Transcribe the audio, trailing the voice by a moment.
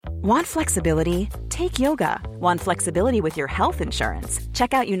Want flexibility? Take yoga. Want flexibility with your health insurance? Check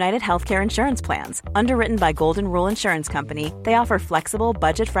out United Healthcare Insurance Plans. Underwritten by Golden Rule Insurance Company, they offer flexible,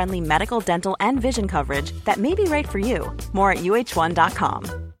 budget-friendly medical, dental, and vision coverage that may be right for you. More at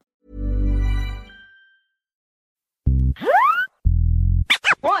uh1.com.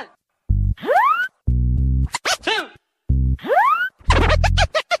 One, two,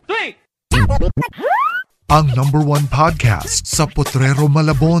 three. Ang number 1 podcast sa Potrero,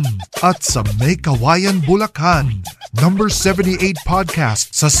 Malabon at sa May Kawayan, Bulacan. Number 78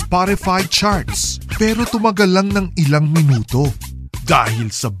 podcast sa Spotify charts pero tumagal lang ng ilang minuto dahil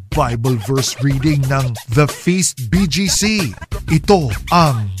sa Bible verse reading ng The Feast BGC. Ito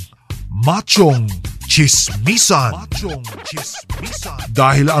ang Machong Chismisan.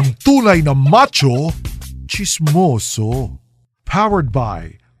 Dahil ang tunay na macho, chismoso. Powered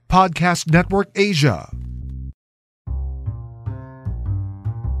by Podcast Network Asia.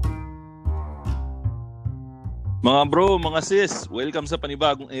 Mga bro, mga sis, welcome sa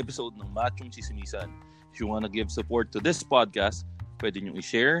panibagong episode ng Machong Chismisan. If you wanna give support to this podcast, pwede nyo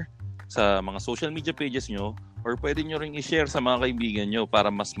i-share sa mga social media pages nyo or pwede nyo ring i-share sa mga kaibigan nyo para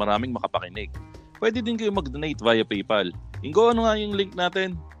mas maraming makapakinig. Pwede din kayo mag-donate via PayPal. Ingo, ano nga yung link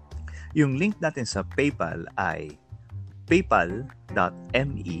natin? Yung link natin sa PayPal ay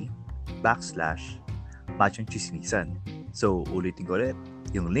paypal.me/machongchismisan. So, ulitin ko ulit.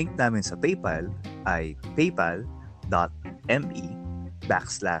 Yung link namin sa PayPal ay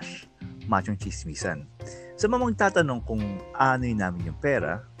paypal.me/machongchismisan. Sa mga magtatanong kung ano yung namin yung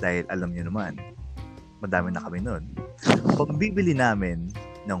pera, dahil alam nyo naman, madami na kami nun. Pagbibili namin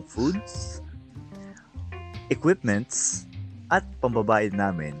ng foods, equipments, at pambabayad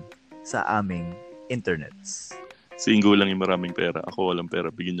namin sa aming internets. Si Ingo lang yung maraming pera. Ako walang pera.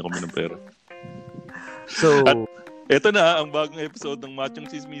 Bigyan niyo kami ng pera. So, at eto na ang bagong episode ng Machong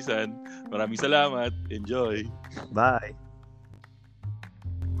Chismisan. Maraming salamat. Enjoy. Bye.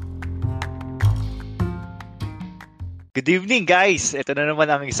 Good evening, guys. Ito na naman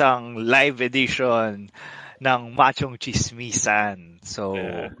ang isang live edition ng Machong Chismisan. So,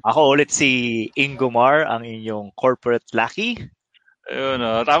 ako ulit si Ingomar, ang inyong corporate lucky. Ayun,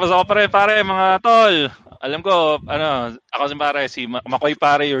 tapos ako pare, mga tol. Alam ko, ako si Makoy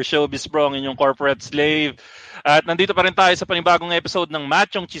pare, your showbiz bro, ang inyong corporate slave. At nandito pa rin tayo sa panibagong episode ng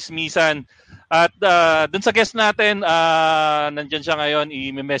Machong Chismisan. At dun sa guest natin, nandyan siya ngayon,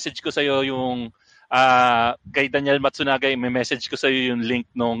 i-message ko sa iyo yung kay Daniel Matsunaga, i-message ko sa iyo yung link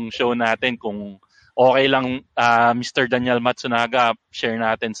ng show natin kung okay lang Mr. Daniel Matsunaga, share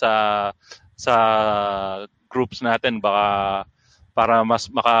natin sa groups natin baka para mas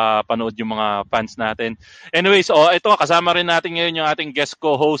makapanood yung mga fans natin. Anyways, ito kasama rin natin ngayon yung ating guest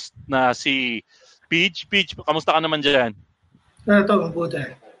co-host na si Peach. Peach, kamusta ka naman dyan? Ito, mabuti.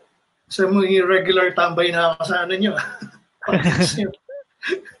 Kasi mo yung regular tambay na ako sa nyo.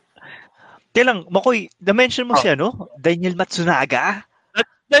 Kailang, Makoy, na-mention mo siya, no? Daniel Matsunaga?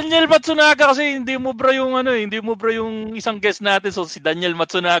 Daniel Matsunaga kasi hindi mo bro yung isang guest natin. So si Daniel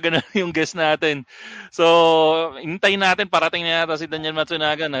Matsunaga na yung guest natin. So hintayin natin, parating na yata si Daniel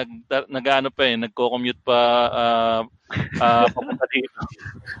Matsunaga, nagko-commute pa papunta dito.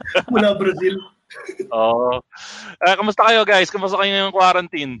 Mula Brazil. Oo. Kamusta kayo guys? Kamusta kayo ngayong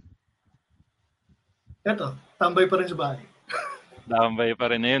quarantine? Eto, tambay pa rin sa bahay. Tambay pa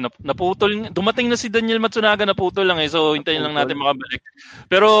rin yun. Naputol. Dumating na si Daniel Matsunaga, naputol lang eh. So hintayin lang natin makabalik.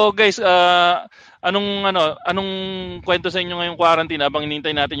 Pero guys, anong kwento sa inyo ngayong quarantine habang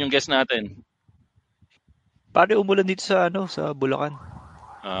hinihintay natin yung guest natin? Paano umulan dito sa Bulacan?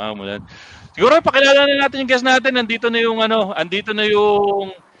 Umulan. Siguro pakilala na natin yung guest natin. Andito na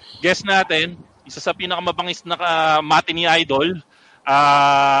yung guest natin. Isa sa pinakamabangis na matinee idol.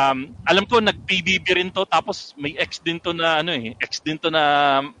 Alam ko nag-PBB rin to, tapos may ex din to na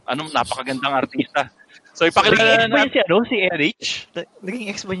napakagandang artista. So ipakilala na natin si Erich. Naging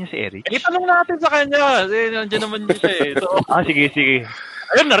ex ba niya si Erich? Itanong natin sa kanya. Nandiyan naman siya eh. So, sige.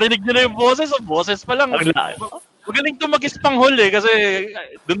 Ayun, narinig niyo na yung boses. O boses pa lang. Magaling to mag-ispanghol eh kasi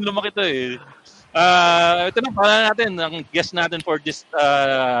doon lumaki to eh. Ito na pala natin ang guest natin for this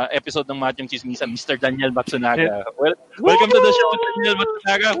episode ng Machong Chismisan, Mr. Daniel Matsunaga. Welcome to the show, Daniel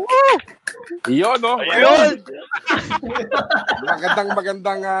Matsunaga. Iyon, no? Ayun.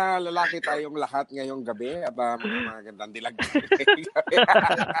 Magandang lalaki tayong lahat ngayong gabi at magandang dilag.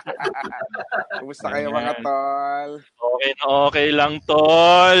 Kumusta kayo mga tol? Okay lang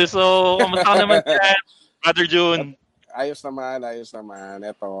tol. So, kumusta ka naman dyan, Brother June? Ayos naman.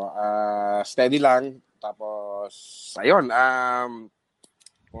 Ito, steady lang. Tapos, ayun,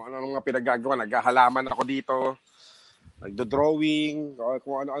 kung ano nga pinagagawa, naghahalaman ako dito. nagdo-drawing, o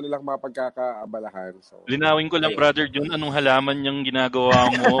kung ano-ano lang mga pagkakaabalahan. So, Linawin ko lang, ayun. Brother Jun, anong halaman yung ginagawa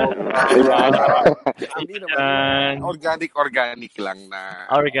mo? Hindi naman. Organic lang na.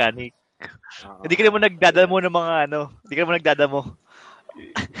 Organic. Hindi ka naman nagdadamo ng mga hindi ka naman nagdadamo.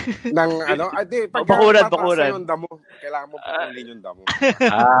 Ng Bakuran. yung damo, kailangan mo patuloyin yung damo.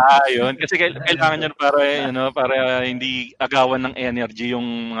 Yun. Kasi kailangan yun para hindi agawan ng energy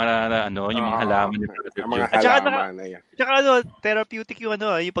yung mga yung mga halaman ni Brother Jun. Mga halaman. Tsaka therapeutic yung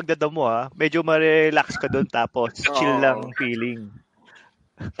yung pagdadamo Medyo ma-relax ka doon tapos chill lang feeling.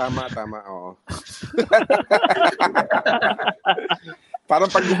 Tama, oo. Parang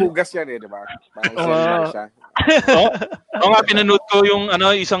paghuhugas yan di ba? Parang siya. Oo nga, pinanood ko yung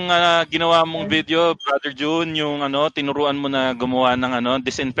isang ginawa mong video, Brother Jun, yung tinuruan mo na gumawa ng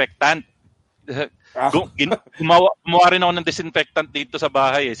disinfectant. Gumawa rin ako ng disinfectant dito sa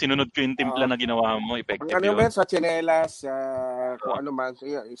bahay. Sinunod ko yung timpla na ginawa mo. Effective yun. Sa tsinelas, kung ano man,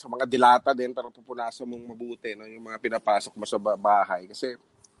 sa mga dilata din, pero pupunasan mong mabuti, yung mga pinapasok mo sa bahay. Kasi,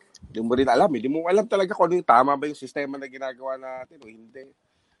 hindi mo rin alam. Hindi mo alam talaga kung ano yung tama ba yung sistema na ginagawa natin o hindi.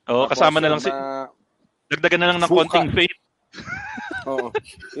 Oo, kasama na lang dagdagan na lang ng konting faith. Oo.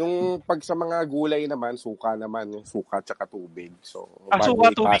 Yung pag sa mga gulay naman, suka naman. Yung suka tsaka tubig. So, suka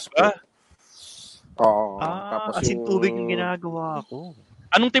tubig ba? Oo. Tapos tubig yung ginagawa ko.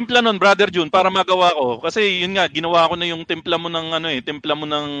 Anong timpla nun, Brother Jun, para magawa ko? Kasi yun nga, ginawa ko na yung timpla mo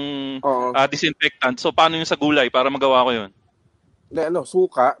ng disinfectant. So, paano yung sa gulay para magawa ko yun?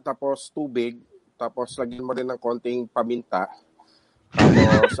 Suka, tapos tubig, tapos lagyan mo rin ng konting paminta,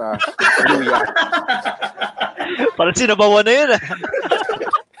 tapos luya. Parang sinabawa na yun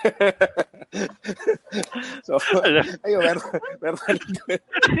So, ayun, meron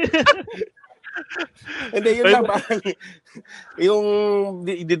hindi, yun lang parang yung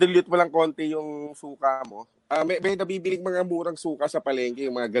i-dilute mo lang konti yung suka mo. May nabibiling mga murang suka sa palengke,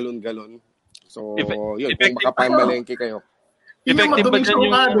 yung mga galon-galon. So, yun, kung makapamalengke kayo. Effective ba dyan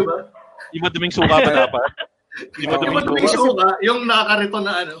yung maduming suka ba dapat? Yung maduming suka, yung nakakarito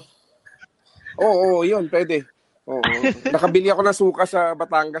na Oo, yun, pwede. Oo. Nakabili ako ng suka sa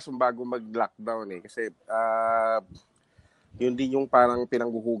Batangas bago mag-lockdown kasi yun din yung parang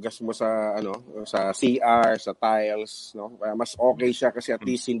pinanghuhugas mo sa sa CR, sa tiles, mas okay siya kasi at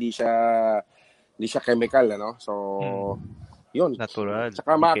least hindi siya chemical So yun. Natural.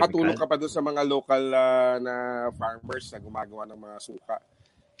 Saka makakatulong ka pa doon sa mga local na farmers na gumagawa ng mga suka.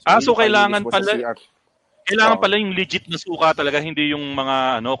 So kailangan pala yung legit na suka talaga, hindi yung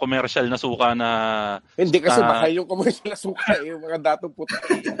mga commercial na suka na hindi kasi baka yung commercial na suka yung mga datong puti.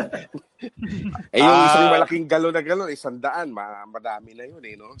 Yung isang malaking galon na galon 100, madami na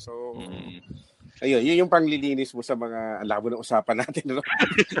yun So ayun, yun yung panglilinis mo sa mga labo ng usapan natin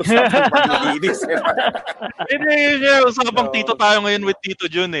Usapan panglilinis. Hindi, usapang tito tayo ngayon with Tito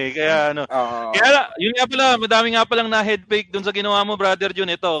Jun Kaya Kaya yun nga pala, madami nga palang na head fake doon sa ginawa mo, Brother Jun.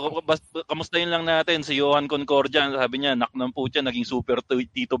 Ito, kamustahin lang natin si Johan Concordia. Sabi niya, ng putya, naging super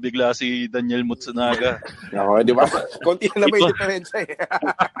tito bigla si Daniel Mutsunaga. Di ba? Konti na may diferensya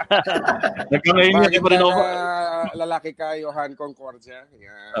Hanggang ngayon niya, di pa rin ako. Lalaki ka, Johan Concordia.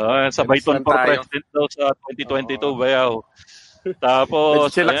 Sa Bayton for President daw sa 2022, bayaw. Tapos,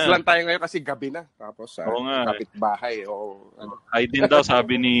 chillax lang tayo ngayon kasi gabi na. Tapos, kapitbahay. Ay din daw,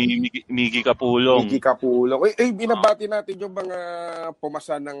 sabi ni Miggy Kapulong. Binabati natin yung mga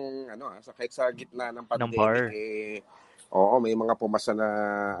pumasa ng, kahit sa gitna ng pandemic. Oo, may mga pumasa na,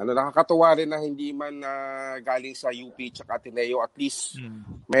 nakakatuwa rin na hindi man galing sa UP tsaka Ateneo, at least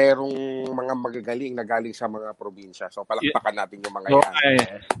merong mga magagaling na galing sa mga probinsya. So, palakpakan natin yung mga yan.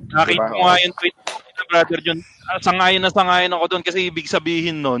 Nakita ko nga yung tweet na Brother Jun. Sangayon ako doon kasi ibig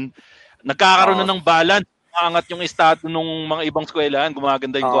sabihin nun, nagkakaroon na ng balance. Maangat yung estado ng mga ibang eskwelahan,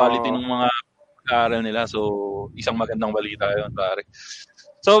 gumaganda yung quality ng mga pag-aaral nila. So, isang magandang balita yun, pare.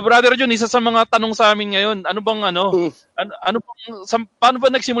 So, Brother Jun, isa sa mga tanong sa amin ngayon, paano ba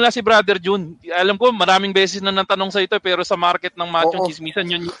nagsimula si Brother Jun? Alam ko, maraming beses na natanong sa ito, pero sa market ng Machong Chismisan,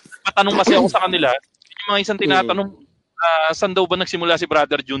 yun yung patanong kasi ako sa kanila. Yung mga isang tinatanong, saan daw ba nagsimula si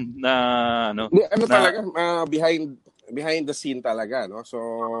Brother Jun na talaga, behind the scene talaga, So,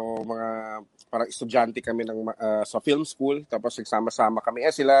 mga parang estudyante kami sa film school, tapos nagsama-sama kami.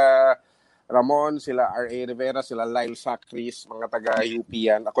 Sila Ramon, sila R.A. Rivera, sila Lyle Sacris, mga taga-UP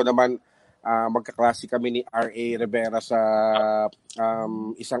yan. Ako naman, magkaklase kami ni R.A. Rivera sa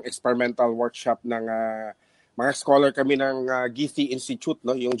isang experimental workshop ng mga scholar kami ng Goethe Institute,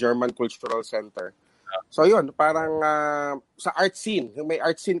 yung German Cultural Center. So yun, parang sa art scene, yung may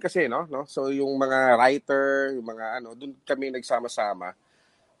art scene kasi, So yung mga writer, yung mga doon kami nagsama-sama.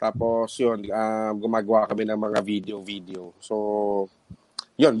 Tapos yun, gumagawa kami ng mga video. So,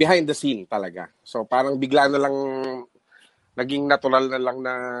 yun, behind the scene talaga. So, parang bigla na lang, naging natural na lang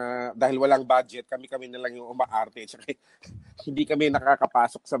na, dahil walang budget, kami na lang yung umaarte. Tsaka, hindi kami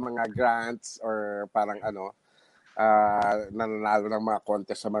nakakapasok sa mga grants or parang nananalo ng mga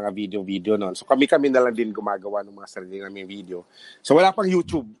contest sa mga video noon. So, kami na lang din gumagawa ng mga sarili naming video. So, wala pang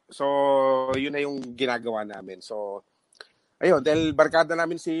YouTube. So, yun na yung ginagawa namin. So, ayun, dahil barkada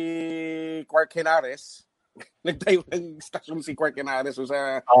namin si Quark Henares, nagtayo ng station si Quark Henares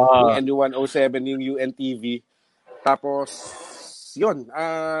sa NU107, yung UNTV. Tapos, yun,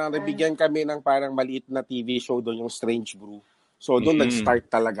 nabigyan kami ng parang maliit na TV show doon, yung Strange Brew. So, doon nag-start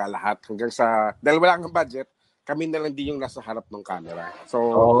talaga lahat. Hanggang sa, dahil wala kang budget, kami na lang din yung nasa harap ng camera. So,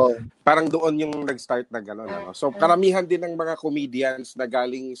 parang doon yung nag-start na gano'n. So, karamihan din ng mga comedians na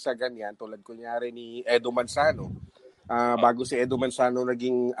galing sa ganyan, tulad kunyari ni Edo Manzano. Bago si Edo Manzano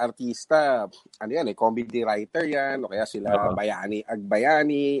naging artista, comedy writer yan, o kaya sila Bayani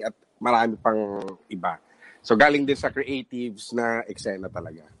Agbayani, at marami pang iba. So, galing din sa creatives na eksena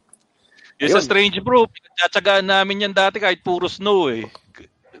talaga. Yung sa Strange Brew, pinagtsatsagaan namin yan dati kahit puro snow eh.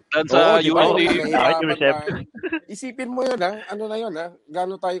 Dan sa Isipin mo yun, ano na yun,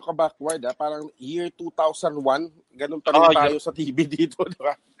 gano'n tayo ka-backward, parang year 2001, gano'n pa rin tayo sa TV dito, di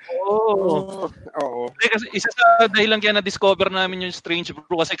ba? Oo. Kasi isa sa dahilan kaya na-discover namin yung Strange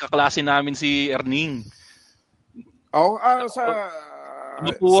Brew kasi kaklase namin si Erning. Sa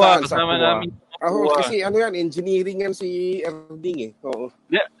Mapua, kasama namin. Kasi engineering yan si Erning eh. Oo.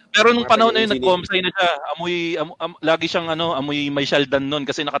 Yeah. Pero nung panahon na yun, nag-comsay na siya. Lagi siyang amoy may shaldan nun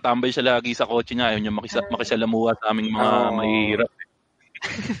kasi nakatambay siya lagi sa kotse niya. Ayaw niya makisalamuha sa aming mga mahirap.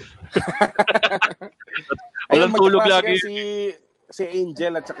 Walang tulog lagi. Si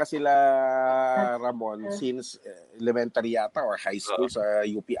Angel at saka sila Ramon since elementary yata or high school sa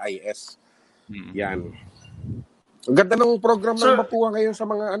UPIS. Yan. Ang ganda ng program ng Mapua ngayon sa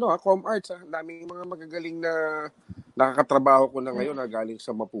mga ComArts. Ang daming mga magagaling na nakakatrabaho ko na ngayon na galing sa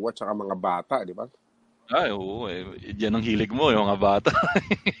Mapua at saka mga bata, di ba? Ay, oo. Yan ang hilig mo, yung mga bata.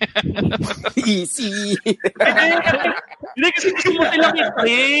 Easy! Hindi kasi gusto mo silang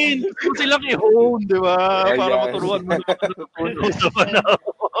i-train. Gusto mo silang i-hone, di ba? Para maturuan mo na sa panahon.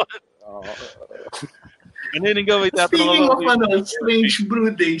 Speaking of Strange Brew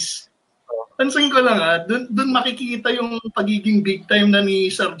Days, pansin ko lang doon makikita yung pagiging big time na ni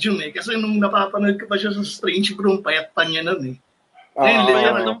Sir Jun eh. Kasi nung napapanood ko pa siya sa Strange Brew, payat pa niya nun eh.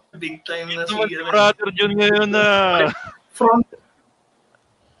 Big time na si Brother Jun ngayon na. From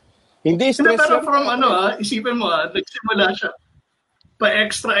hindi stress pero from isipin mo nagsimula siya. Pa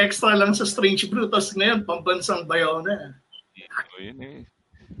extra lang sa Strange Brew, tapos ngayon pambansang bayaw na.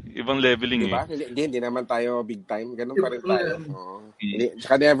 Ibang leveling diba? Hindi naman tayo big time. Ganun pa rin tayo.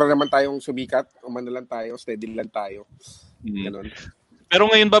 Tsaka never naman tayong sumikat. Umano lang tayo. Steady lang tayo. Ganun.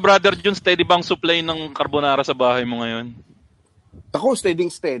 Pero ngayon ba, Brother Jun, steady bang supply ng carbonara sa bahay mo ngayon? Ako, steady.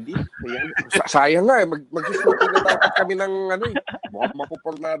 Ayan. Sayang nga mag-shooting na dapat kami ng mukhang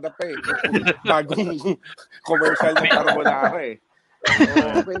mapupornada pa eh. Bagong commercial ng carbonara eh.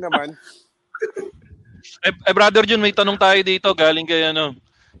 Okay naman. Brother Jun, may tanong tayo dito. Galing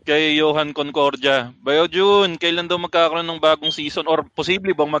kay Johan Concordia. Bayo Jun, kailan daw magkakaroon ng bagong season or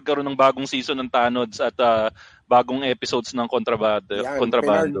posible bang magkaroon ng bagong season ng Tanods at bagong episodes ng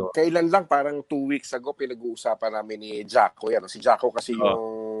Kontrabando? Kailan lang, parang 2 weeks ago, pinag-uusapan namin ni Jacko. Si Jacko kasi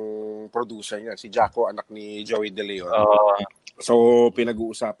yung producer niya. Si Jacko, anak ni Joey De Leon. So,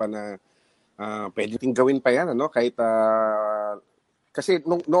 pinag-uusapan na pwede ting gawin pa yan, kahit kasi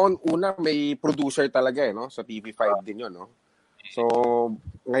noon una may producer talaga sa TV5 din yun, So,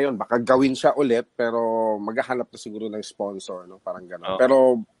 ngayon, baka gawin siya ulit, pero maghahanap na siguro ng sponsor, parang gano'n.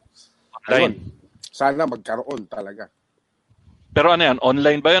 Pero, ayun, sana magkaroon talaga. Pero ano yan,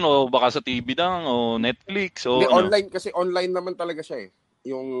 online ba yan o baka sa TV lang o Netflix? O online, kasi online naman talaga siya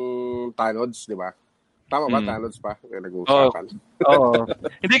yung Tanods, di ba? Tama ba, Tanods pa? Nag-uusapan. Oo.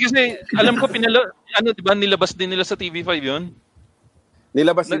 Hindi kasi, alam ko, di ba, nilabas din nila sa TV5 yun?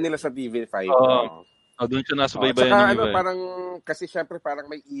 Nilabas din nila sa TV5. Doon siya nasubaybayan ng iba. Parang, kasi syempre parang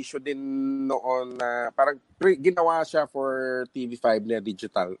may issue din noon na parang ginawa siya for TV5 na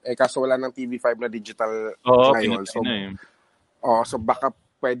digital. Kaso wala ng TV5 na digital ngayon. So baka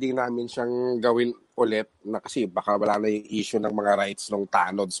pwede namin siyang gawin ulit na kasi baka wala na yung issue ng mga rights ng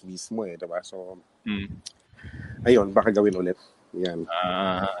Tanods mismo diba? So, ayun, baka gawin ulit. Yan.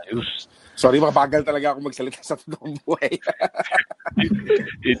 Sorry, mabagal talaga ako magsalita sa totoong buhay.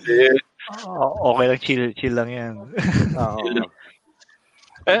 Okay lang, chill lang yan.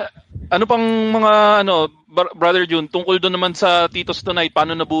 Ano pang mga Brother June, tungkol doon naman sa Titos Tonight,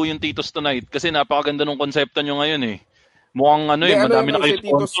 paano nabuo yung Titos Tonight? Kasi napakaganda ng konsepto nyo ngayon eh. Mukhang madami na kayo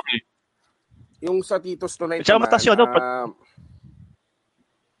sponsor eh. Yung sa Titos Tonight naman,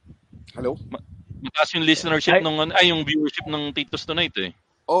 hello? Mataas yung listenership yung viewership ng Titos Tonight eh.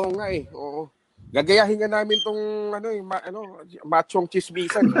 Oo nga eh, oo. Gagayahin nga namin tong machong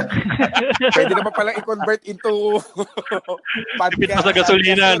chismisan. Pwede naman pala i-convert into podcast. Tipid pa sa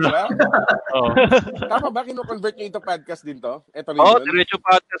gasolina, no? Oh. Tama ba? Kino-convert nyo into podcast din to? Ito rin yun? Diretso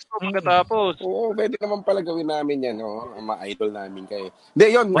podcast po pagkatapos. Oo, pwede naman pala gawin namin yan, no? Ma-idol namin kayo.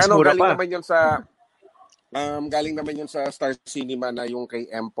 Hindi, yun. Galing naman yun sa Star Cinema na yung kay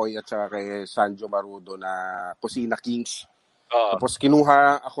Empoy at saka kay Sanjo Marudo na Kusina Kings. Tapos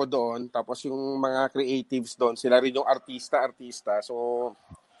kinuha ako doon, tapos yung mga creatives doon, sila rin yung artista. So,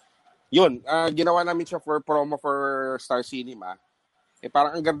 yun, ginawa namin siya for promo for Star Cinema.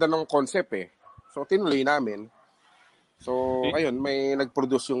 Parang ang ganda ng concept eh. So, tinuloy namin. So, ayun, may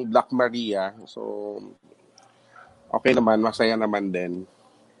nag-produce yung Black Maria. So, okay naman, masaya naman din.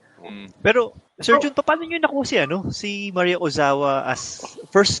 Pero, Sir Jun, paano nyo nakuha si Maria Ozawa as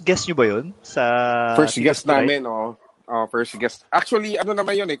first guest nyo ba yun? First guest namin, first guest. Actually,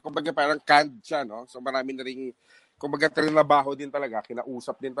 naman yun eh. Kumbaga parang canned siya, no? So marami na rin, kumbaga trinabaho din talaga,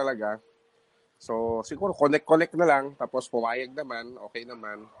 kinausap din talaga. So siguro connect na lang, tapos pumayag naman, okay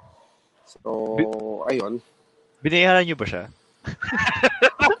naman. So, ayun. Binayaran niyo ba siya?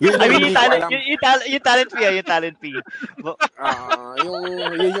 yung talent fee.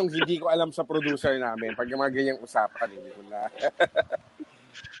 Yung hindi ko alam sa producer namin. Pag yung mga ganyang usapan, hindi ko na.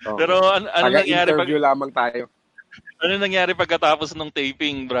 Pero ano nangyari interview lamang tayo. Ano nangyari pagkatapos ng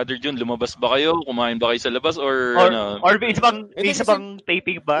taping, Brother Jun? Lumabas ba kayo? Kumain ba kayo sa labas? Or isa bang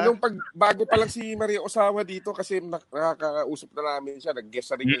taping ba? Yung bago pa lang si Maria Ozawa dito kasi nakakausap na namin siya. Nag-guest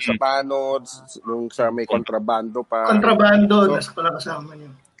na rin yung sa Tanods, yung sa may kontrabando pa. Nasa pala kasama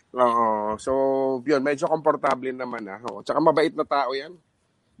niyo. Oo. So, yun, medyo komportable naman Tsaka mabait na tao yan.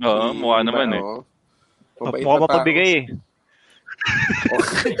 Oo, mukha naman eh. Mukha mapabigay eh.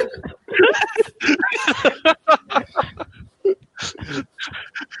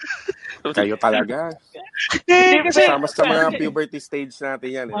 Kayo talaga. Kasama sa mga puberty stage natin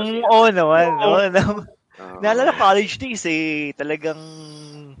yan. Oo naman. Naalala college days talagang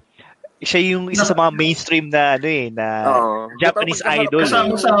siya yung isa sa mga mainstream na Japanese idol.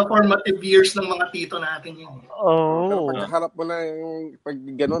 Kasama sa formative years ng mga tito natin yun. Pero pagkaharap mo na yung pag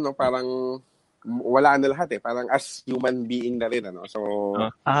gano'n, parang wala na lahat parang as human being na rin so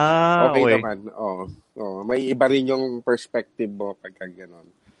okay naman may iba rin yung perspective mo pagka gano'n.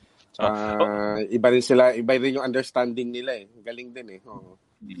 Iba rin yung understanding nila galing din yung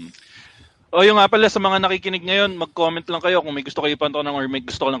nga pala sa mga nakikinig ngayon, mag-comment lang kayo kung may gusto kayo ipantanong or may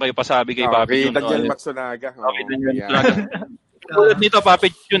gusto lang kayo pasabi kay Papi Jun. Daniel Matsunaga. Tulad nito,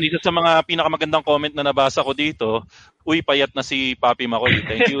 Papi Jun, isa sa mga pinakamagandang comment na nabasa ko dito, uy, payat na si Papi Makoy.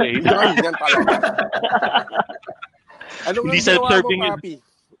 Thank you, Yan talaga. Anong hindi self-serving yun? Papi?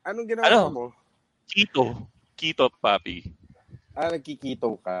 Anong ginawa mo? Keto, Papi.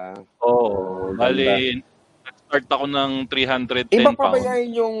 Nagkikito ka? Oo. Bali, nag-start ako ng 310 Iba pa ba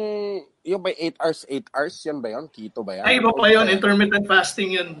pounds. Yung by 8 hours, yan ba yun? Keto ba yan? Ay, iba pa yun. Intermittent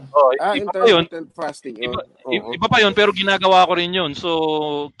fasting yun. Intermittent fasting. Iba pa yun, pero ginagawa ko rin yun.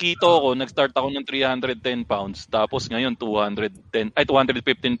 So, keto ako, nag-start ako ng 310 pounds. Tapos ngayon,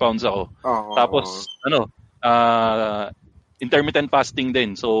 215 pounds ako. Tapos, intermittent fasting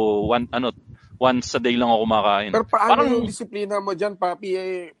din. So, once a day lang ako kumakain. Pero paano yung disiplina mo dyan, Papi?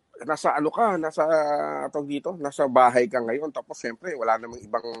 Nasa bahay ka ngayon, tapos siyempre wala namang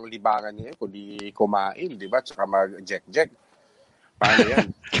ibang libangan niya kundi kumain, di ba? Tsaka mag-jek-jek. Paano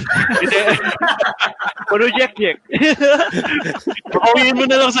yan? Puro jek-jek. Pakawin mo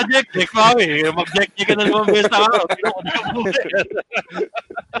na lang sa jek-jek, Papi. Mag-jek-jek ka na naman besta ka.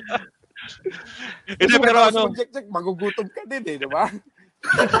 Hindi, pero mag-jek-jek, magugutom ka din di ba?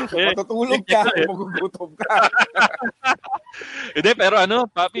 Matutulog ka, magugutom ka. Hindi, pero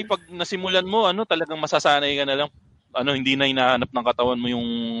Papi, pag nasimulan mo, talagang masasanay ka na lang. Hindi na hinahanap ng katawan mo yung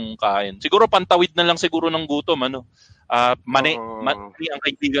kain. Siguro pantawid na lang siguro ng gutom, mani ang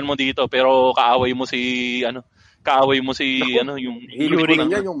kaibigan mo dito, pero kaaway mo si yung hilig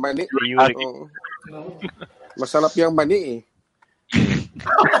niya yung mani. Masarap yung mani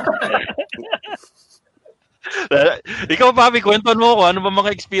Ikaw, Papi, kwentuhan mo ako. Ano ba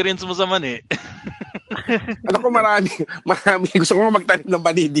mga experience mo sa mani? Marami. Gusto ko magtanim ng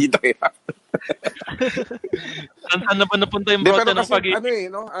mani dito Saan na ba napunta yung brote ng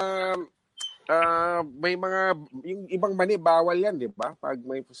pag-ibig? may mga yung ibang mani bawal yan, 'di ba? Pag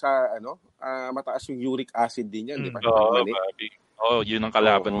may sa mataas yung uric acid din yan, 'di ba? Mani. Yun ang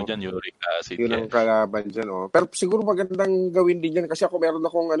kalaban mo diyan, uric acid. Yun ang kalaban diyan, Pero siguro magandang gawin din yan kasi ako meron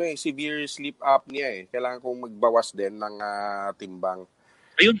akong severe sleep apnea Kailangan kong magbawas din ng timbang.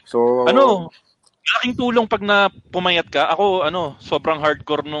 Ayun. So, malaking tulong pag pumayat ka. Ako, sobrang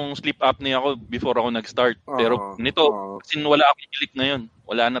hardcore nung sleep apnea ako before ako nag-start. Pero nito, sin wala akong kilik ngayon.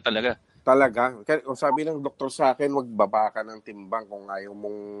 Wala na talaga. Talaga? Sabi ng doktor sa akin, magbaba ka ng timbang kung ayaw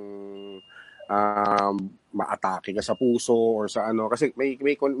mong maatake ka sa puso or sa kasi may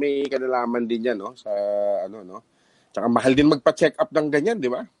kinalaman din yan sa Tsaka mahal din magpa-check up ng ganyan, di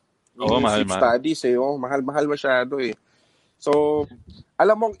ba? Mahal. Studies mahal masyado So,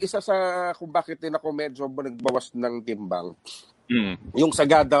 alam mo isa sa kung bakit din ako medyo nagbawas ng timbang. Yung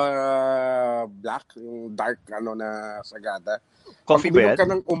Sagada Black, yung dark na Sagada. Coffee bread? Ka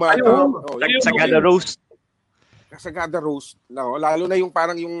ng umaga. Sagada Roast. Sagada roast, lalo na yung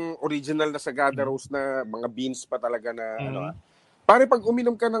parang yung original na Sagada roast na mga beans pa talaga na Pare pag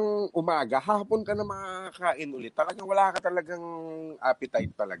uminom ka ng umaga, hapon ka na makakain ulit. Talagang wala ka talagang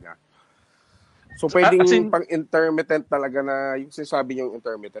appetite talaga. So pwedeng pang intermittent talaga na yung sinasabi yung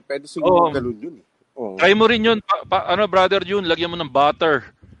intermittent. Pwede siguro ganun yun Try mo rin yun, brother Jun, lagyan mo ng butter.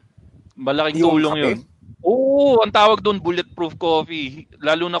 Malaking yung tulong kape? Yun. Ang tawag doon bulletproof coffee.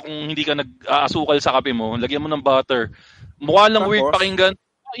 Lalo na kung hindi ka nag-aasukal sa kape mo, lagyan mo ng butter. Mukha lang weird pakinggan.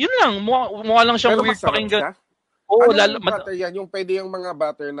 Yun lang, mukha lang siyang weird pakinggan. Butter yan? Yung pwede yung mga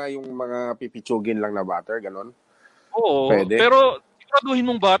butter na yung mga pipichugin lang na butter, ganon? Pwede. Pero siguraduhin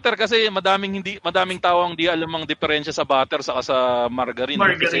mong butter kasi madaming tao ang di alam ang diferensya sa butter saka sa margarine.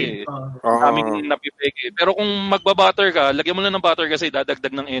 Kasi daming napipeke. Pero kung magba-butter ka, lagyan mo lang ng butter kasi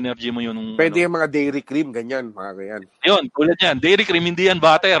dadagdag ng energy mo yun. Pwede yung mga dairy cream, ganyan. Mga ganyan. Yun, tulad yan. Dairy cream, hindi yan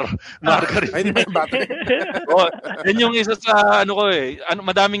butter. Margarine. Ay, hindi ba yung butter? Yan yung isa sa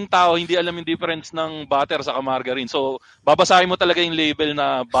madaming tao hindi alam yung difference ng butter saka margarine. So, babasahin mo talaga yung label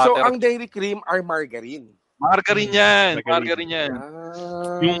na butter. So, ang dairy cream are margarine. Margarine yan.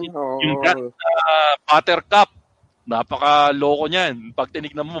 Yung butter cup, napaka-loko niyan. Pag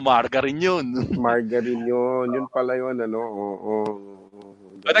tinignan mo, margarine yun. Margarine yun. Yun pala yun,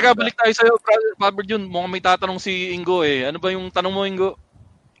 Balik tayo sa'yo, Robert Jun. Mukhang may tatanong si Ingo Ano ba yung tanong mo, Ingo?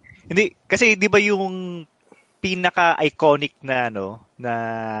 Hindi, kasi di ba yung pinaka-iconic na na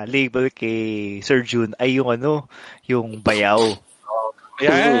label kay Sir Jun ay yung bayaw.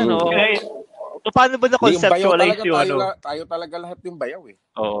 Ayan, So, paano ba na-conceptualize yung Tayo talaga lahat yung bayaw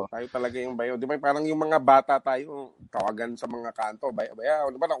Tayo talaga yung bayaw. Di ba parang yung mga bata tayo, tawagan sa mga kanto, bayaw.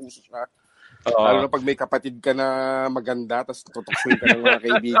 Di ba nauso siya? Lalo na pag may kapatid ka na maganda, tapos tutuksuin ka ng mga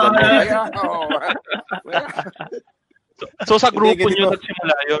kaibigan mo. So sa grupo nyo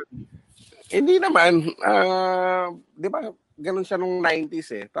nagsimula yun? Hindi naman. Di ba, ganun siya nung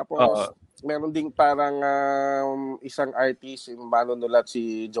 90s Tapos, meron ding parang isang artist, yung manunulat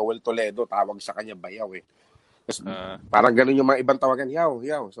si Joel Toledo, tawag sa kanya bayaw Kasi, parang ganun yung mga ibang tawagan, yaw.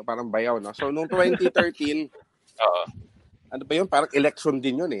 So parang bayaw na. So noong 2013, ano ba yun? Parang election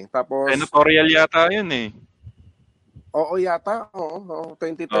din yun Tapos, senatorial yata yun Oo yata. Oo,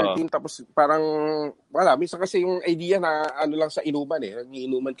 2013. Tapos parang, wala. Minsan kasi yung idea na lang sa inuman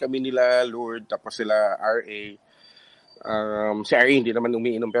Nag-iinuman kami nila Lord, tapos sila RA. Si RA hindi naman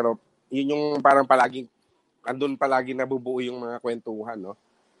umiinom, pero yun yung parang andun palagi nabubuo yung mga kwentuhan,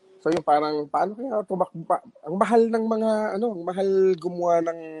 So yung parang, paano kaya tumakbo? Ang mahal ng mga, ang mahal gumawa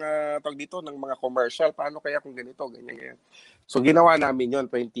ng, ng mga commercial. Paano kaya kung ganito, ganyan. So ginawa namin yun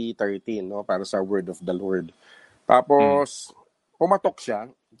 2013, para sa Word of the Lord. Tapos, pumatok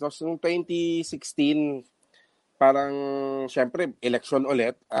siya. Tapos noong 2016, parang, syempre, election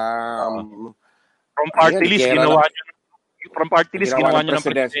ulit. From party list, ginawa nyo ng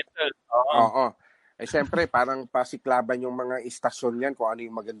presidential. Oo. Syempre, parang pasiklaban yung mga istasyon yan kung ano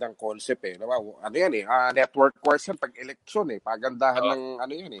yung magandang concept Ano yan network course yan pag election Pagandahan ng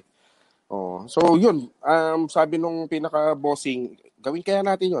yan So, yun. Sabi nung pinaka-bossing, gawin kaya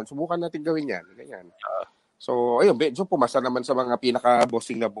natin yun. Subukan natin gawin yan. Ganyan. So, ayun, medyo pumasa naman sa mga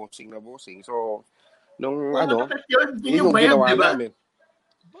pinaka-bossing na bossing. So, nung yun yung ginawa namin.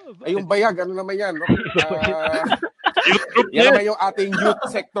 Ay, yung bayag, ano naman yan? Yan naman yung ating youth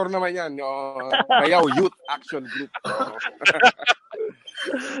sector naman yan. Bayaw Youth Action Group.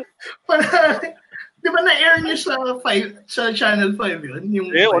 Di ba na-air niyo sa Channel 5 yun? Yung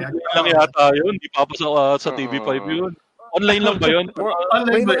online lang yata yun. Di pa sa TV5 yun. Online lang ba yun?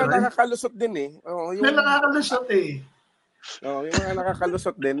 May mga nakakalusot din May nakakalusot yung mga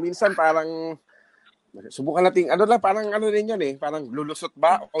nakakalusot din. Minsan parang Subukan natin, parang rin yan eh. Parang lulusot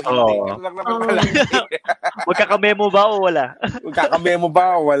ba o hindi? Ganun lang naman pala. Magkakamemo ba o wala? Magkakamemo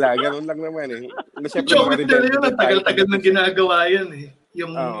ba o wala? Ganun lang naman eh. Joey De Leon, ang tagal-tagal na ginagawa yan eh.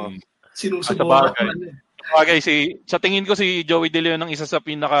 Yung sinusubukan ko. Bagay sa tingin ko si Joey De Leon ang isa sa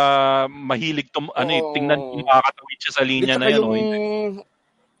pinaka mahilig tingnan kung makakatawid siya sa linya na yan.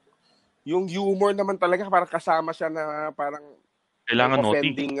 Yung humor naman talaga, parang kasama siya na parang kailangan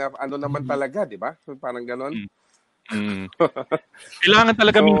offending naman talaga, di ba? Parang ganon. Kailangan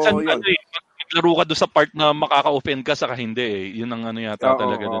talaga minsan maglaro ka doon sa part na makaka-offend ka saka hindi eh. Yun ang yata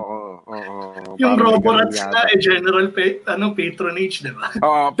talaga doon. Yung Roborats na general patronage, di ba?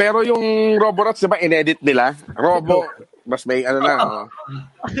 Pero yung Roborats, di ba, inedit nila? Mas may pero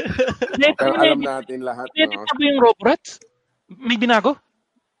alam natin lahat. Inedit na ba yung Roborats? May binago?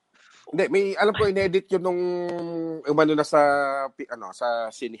 Hindi, alam ko inedit yun nung umano na sa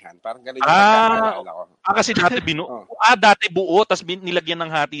sinihan. Parang ganun yung pagkakaalala ko. Kasi dati dati buo tas nilagyan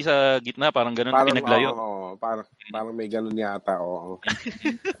ng hati sa gitna, parang ganun pinaglayo. Parang may ganun yata, oo.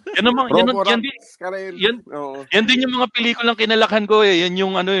 Yan din yung mga pelikulang kinalakhan ko eh. Yan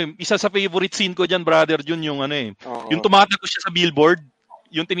yung isa sa favorite scene ko diyan, brother, yung yung tumatagos siya sa billboard,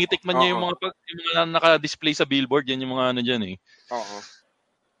 yung tinitikman niya yung mga naka-display sa billboard, yan yung mga diyan eh. Oo.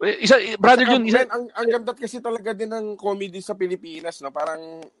 Brother Jun, ang ganda kasi talaga din ng comedy sa Pilipinas, no?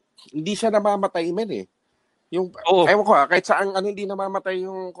 Parang hindi siya namamatay eh. Ewan ko kahit saan hindi namamatay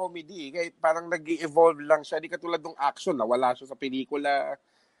yung comedy, kahit parang nag-evolve lang siya, di katulad ng action na wala siya sa pelikula.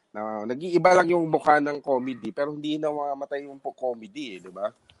 Nag-iiba lang yung mukha ng comedy, pero hindi namamatay yung comedy, di ba?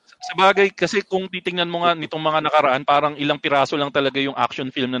 Sa bagay, kasi kung titingnan mo nga nitong mga nakaraan, parang ilang piraso lang talaga yung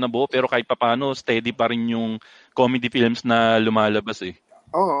action film na nabuo, pero kahit papano, steady pa rin yung comedy films na lumalabas eh.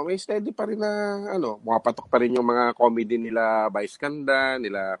 May steady pa rin na pumapatok pa rin yung mga comedy nila Vice Ganda,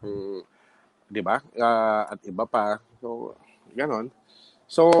 nila 'di ba? At iba pa. So, ganon.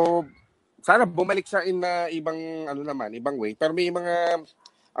 So, sana bumalik sa ibang ibang way. Pero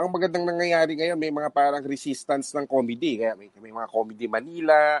ang magandang nangyayari ngayon, may mga parang resistance ng comedy. Kaya may mga Comedy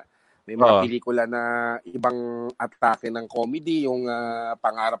Manila, may mga pelikula na ibang atake ng comedy, yung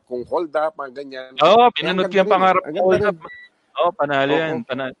Pangarap Kong Hold Up, mga ganyan. Pinanood ko yung Pangarap Kong Hold Up. Panalo yan.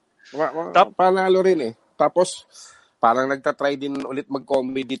 Panalo rin eh. Tapos, parang nagtatry din ulit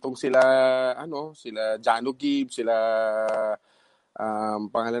mag-comedy itong sila Jano Gibbs, sila,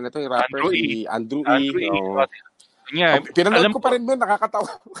 pangalan na ito, yung rapper, si Andrew E. Pinanood ko pa rin mo, nakakatawa.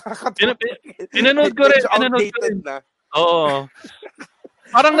 Pinanood ko rin. Oo.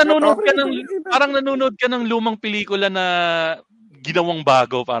 Parang nanonood ka ng lumang pelikula na ginawang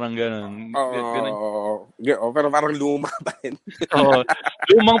bago, parang gano'n. Pero parang luma pa rin.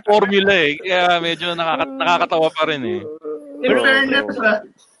 Lumang formula eh. Kaya medyo nakakatawa pa rin eh. In fairness,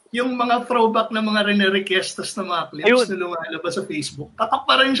 yung mga throwback na mga rene-requestas na mga clips na lumalabas sa Facebook, tatak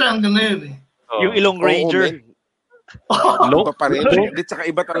pa rin siya hanggang ngayon eh. Yung Ilong Ranger. Iba pa rin. Tsaka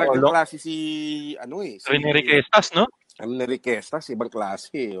iba talaga yung klase si rene-requestas, no? Rene-requestas, ibang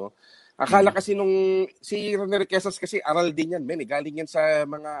klase eh. Akala kasi si Rene Requestas kasi aral din yan, galing yan sa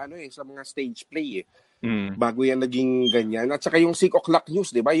mga sa mga stage play eh. Bago yan naging ganyan. At saka yung 6 O'Clock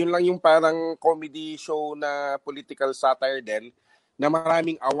News, 'di ba? Yun lang yung parang comedy show na political satire din na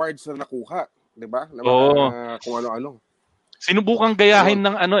maraming awards na nakuha, 'di ba? Kung ano-ano. Sinubukang gayahin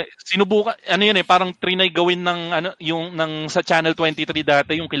ng parang trinay gawin ng yung sa Channel 23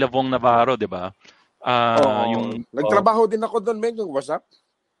 dati, yung Kilavong Navarro, 'di ba? Nagtrabaho din ako doon, yung WhatsApp.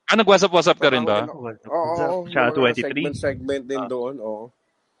 Nag-WhatsApp ka rin ba? Oo. Channel 23. Segment din doon, oo.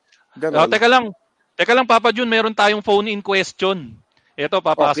 Teka lang, Papa Jun, meron tayong phone-in question. Ito,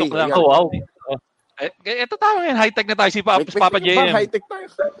 papasok lang. Oh, wow. Ito tama yan, high-tech na tayo si Papa JM. High-tech tayo.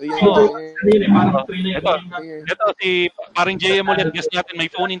 Ito, si Paring JM ulit, guest natin,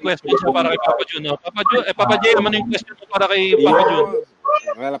 may phone-in question siya para kay Papa Jun. Papa JM, ano yung question mo para kay Papa Jun?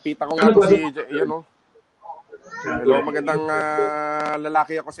 Nalapitan ko nga si, hello, magandang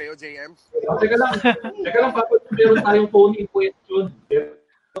lalaki ako sa iyo, JM. Teka lang, Papa, meron tayong phone-in question.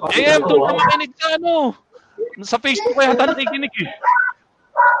 JM, doon ka makinig sa sa Facebook kaya yata nakikinig eh.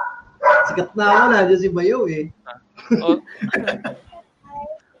 Sikat na ako, nandiyan si Bayo eh.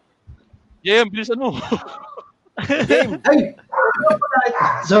 JM, bilisan mo. Ay!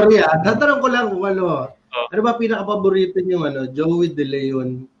 Sorry tatanong ko lang kung ano ba pinaka-paborito niyo Joey De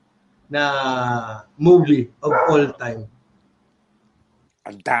Leon na movie of all time?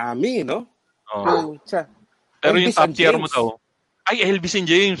 Ang dami, no? Pero yung top tier mo daw. Ay, Elvis and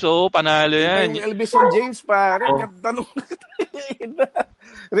James. Panalo yan. Yung Elvis and James, pare. Tanong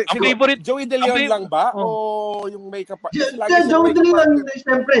Ang favorite, Joey De Leon lang ba? O yung may kapatid? Joey De Leon,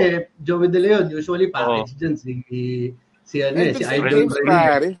 siyempre, Joey De Leon, usually package dyan si Idol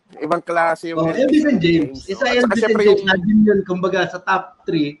Ray. Ibang klase yung Elvis and James. Isa Elvis and James, nandun yun, kumbaga sa top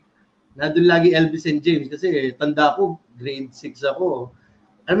 3, nandun lagi Elvis and James kasi tanda ko, grade 6 ako.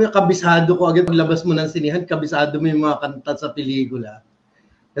 Alam mo yung kabisado ko, agad paglabas mo ng sinihan, kabisado mo yung mga kanta sa pelikula.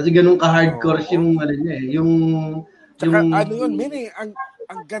 Kasi ganun ka-hardcore yung ano niya eh. Tsaka ano yun,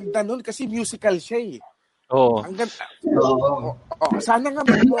 ang ganda nun kasi musical siya eh. Oo. Ang ganda. Sana nga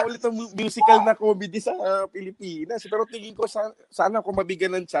magawa ulit ang musical na comedy sa Pilipinas. Pero tingin ko sana kung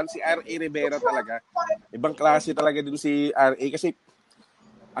mabigyan ng chance si R.A. Rivera talaga. Ibang klase talaga din si R.A. Kasi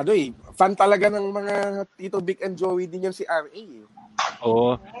fan talaga ng mga Tito Vic and Joey din yan si R.A.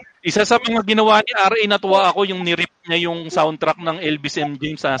 Oo. Isa sa mga ginawa ni R.A. natuwa ako yung nirip niya yung soundtrack ng Elvis and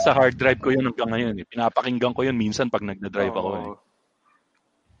James sa hard drive ko yun hanggang ngayon. Pinapakinggan ko yun minsan pag nagda-drive ako.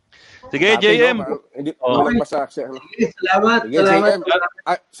 Sige, JM. Hindi pa sa action. Salamat.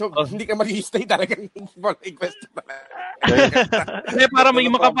 So, hindi ka mag-i-stay talagang following question talaga. Hindi, para may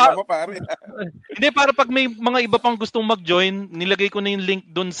Hindi, para pag may mga iba pang gustong mag-join, nilagay ko na yung link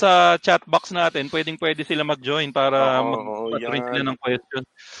dun sa chat box natin. Pwede sila mag-join para mag-print sila ng question.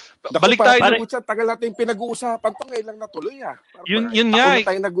 Balik tayo. Tagal natin pinag-uusapan to, ngayon lang natuloy Yun nga.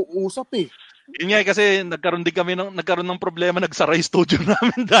 Tayo nag-uusap eh. Yun nga kasi nagkaroon ng problema, nagsara yung studio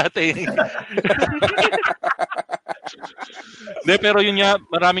namin dati. De, pero yun nga,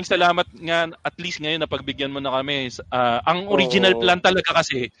 maraming salamat nga at least ngayon napagbigyan mo na kami. Ang original plan talaga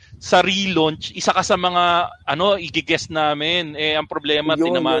kasi sa relaunch, isa ka sa mga i-guest namin. Ang problema,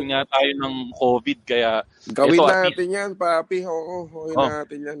 tinamaan nga tayo ng COVID kaya gawin natin yan, papi. Gawin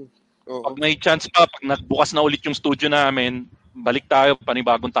natin yan. Pag may chance pa, pag nagbukas na ulit yung studio namin, balik tayo,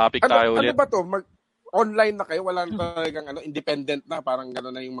 panibagong topic tayo ulit. Ano ba to? Online na kayo? Wala na talagang independent na? Parang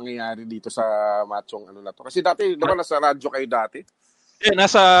gano'n na yung mangyayari dito sa Machong na to. Kasi dati, diba nasa radyo kayo dati?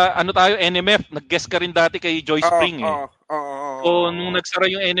 Nasa tayo, NMF. Nag-guest ka rin dati kay Joy Spring. So, nung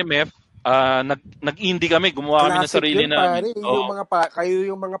nagsara yung NMF, nag-indie kami. Gumawa kami ng sarili namin. Kayo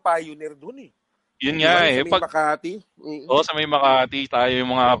yung mga pioneer dun eh. Yun nga Sa may Makati. Sa may Makati. Tayo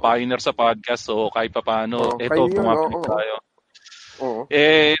yung mga pioneer sa podcast. So, kahit pa paano, pumapit tayo.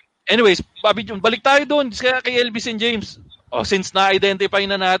 Anyways, Bobby June, balik tayo doon kay Elvis and James. Since na-identify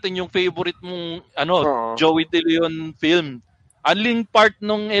na natin yung favorite mong Joey De Leon film, aling part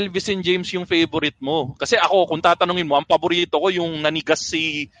nung Elvis and James yung favorite mo? Kasi ako, kung tatanungin mo, ang paborito ko yung nanigas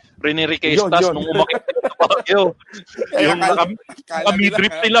si Rene Requestas nung umakit sa Baguio. Yung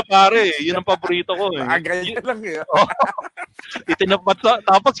naka-midrip sila pare. Yun ang paborito ko. Ganyan lang eh. Itinapat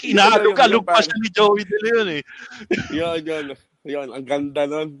tapos kinaalog-alog pa siya ni Joey De Leon eh. Yun, ang ganda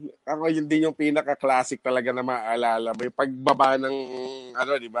nun. Ako, yun din yung pinaka-classic talaga na maalala mo. Yung pagbaba ng,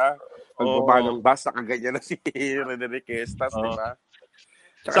 di ba? Pagbaba ng bus, nakaganyan na si Rene Requestas, di ba?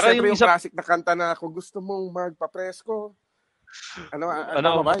 Tsaka siyempre yung classic na kanta na kung gusto mong magpa-presko.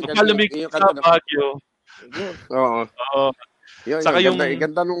 Ba? Malamig sa Baguio. Oo. Yun, saka yung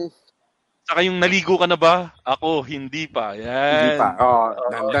ganda nung... Saka yung naligo ka na ba? Ako, hindi pa. Yan. Hindi pa.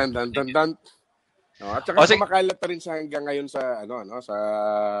 Dan. At saka kumakalat pa rin siya hanggang ngayon sa sa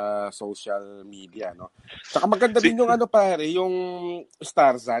social media, no. Saka maganda din yung pare, yung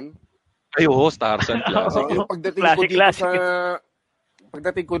Starzan. Ay, Starzan classic.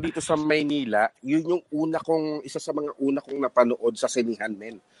 Pagdating ko dito sa Maynila, yun yung isa sa mga una kong napanood sa sinihan,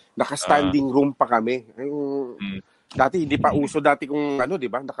 men. Naka-standing room pa kami. Dati hindi pa uso kung di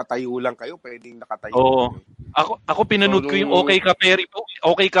ba? Nakatayo lang kayo, pwedeng nakatayo. Oo. Ako pinanood ko yung OK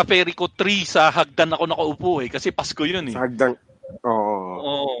Ka Perico 3 sa hagdan ako nakaupo kasi Pasko yun eh. Sa hagdan.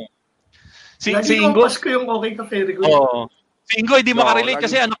 Oo. Si Ingo Pasko yung OK Ka Perico. Oo. Si Ingo hindi makarelate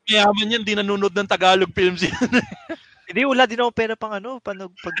kasi anak mayaman yan, di nanonood ng Tagalog films yan. Hindi, wala din ako pera pang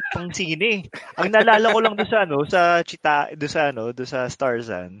sine. Ang naalala ko lang doon sa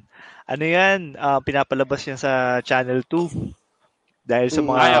Starzan. Ano yan, pinapalabas yan sa Channel 2. Dahil sa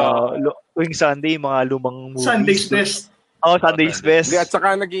mga tuwing Sunday, mga lumang movies. Sunday's Best. Sunday's Best. At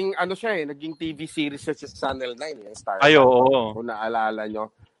saka naging naging TV series sa Channel 9 yung Starzan. Ay, oo. Kung naalala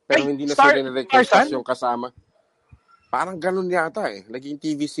nyo. Pero hindi na sila Requestas yung kasama. Parang ganun yata eh. Naging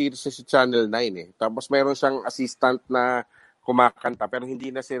TV series sa Channel 9 eh. Tapos meron siyang assistant na kumakanta pero hindi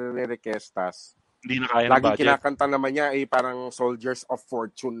na si Rene Requestas. Hindi na kaya ng budget. Laging kinakanta naman niya parang Soldiers of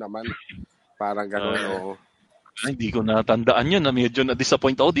Fortune naman. Parang ganun. Hindi ko natandaan yun. Medyo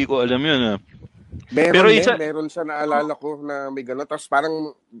na-disappoint ako. Di ko alam yun. Meron siya naalala ko na may gano'n. Tapos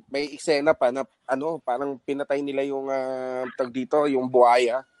parang may eksena pa na parang pinatay nila yung yung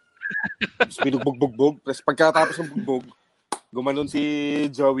buhaya. Tapos binugbog. Tapos pagkatapos ng bugbog, Gumanon si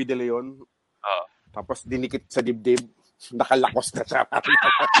Joey De Leon. Tapos dinikit sa dibdib. Nakalakos na siya.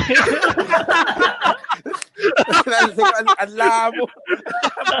 Ang labo.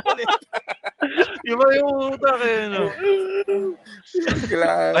 Iba yung utak no?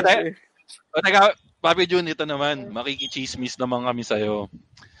 Klase. O teka, Papi Jun, ito naman. Makikichismis naman kami sa'yo.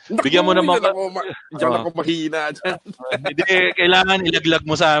 Bigyan mo naman... Diyan ako mahina. Hindi, kailangan ilaglag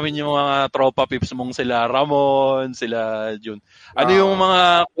mo sa amin yung mga tropa pips mong sila Ramon, sila Jun. Ano yung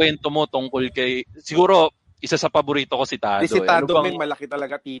mga kwento mo tungkol kay... Siguro, isa sa paborito ko si Tado. Si Tado, may malaki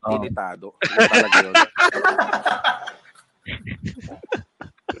talaga titi ni Tado. Talaga yun.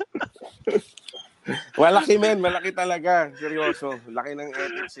 Malaki talaga. Seryoso. Laki ng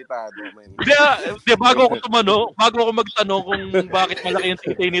epic si Tado, men. Hindi, bago ako magtanong kung bakit malaki yung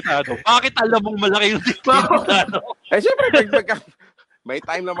titi ni Tado, bakit alam mong malaki yung titi ni Tado? Siyempre, may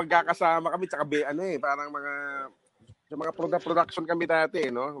time na magkakasama kami, tsaka parang sa mga production kami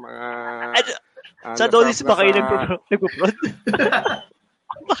dati, no? Mga... sa Donis ba kayo nag-prod?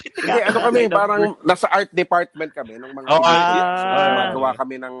 Hindi, kami, parang nasa art department kami ng mga gumagawa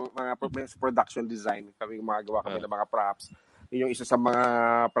kami ng mga production design. Gumagawa kami ng mga props. Yun yung isa sa mga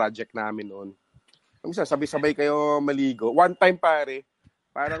project namin noon. Sabay-sabay kayo maligo. One time, pare,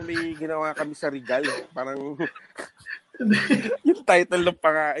 parang may ginawa kami sa Regal. Parang... yung title ng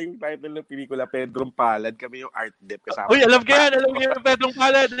pelikula, Pedrong Palad, kami yung art dep kasama. Uy, alam ko yan, Pedrong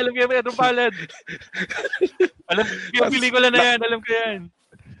Palad. Alam ko yung pelikula na yan, alam ko yan.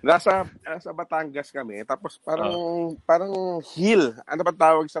 Nasa Batangas kami, tapos parang hill. Ano ba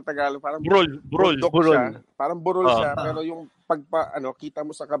tawag sa Tagalog? Parang burol. Siya. Parang burol siya, pero yung kita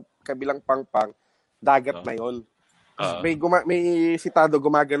mo sa kabilang pangpang, dagat na yon. May sitado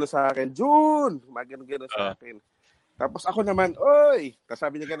gumagano sa akin, June! Gumagano sa akin. Tapos ako naman, oy! Tapos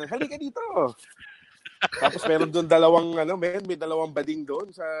sabi niya ganun, halika dito! Tapos meron doon may dalawang bading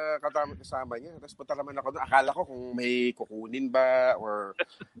doon sa kasama niya. Tapos punta naman ako doon. Akala ko kung may kukunin ba or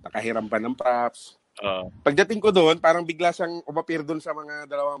nakahiram pa ng props. Pagdating ko doon, parang bigla siyang umapir doon sa mga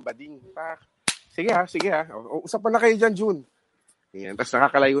dalawang bading. Sige ha. Usapan na kayo dyan, June. Yan. Tapos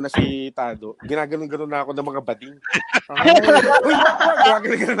nakakalayo na si Tado. Ginaganon na ako ng mga bading. Uy,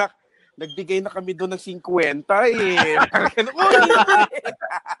 ginaganon na. Nagbigay na kami doon ng 50 eh.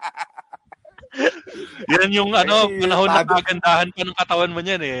 Yan yung panahon na kagandahan pa ng katawan mo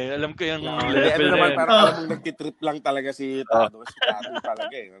niyan eh. Alam ko yung level na yan. Parang alam mong nagtitrip lang talaga si Tado. Si Tado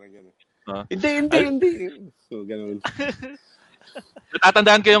talaga eh. Hindi. So, ganun.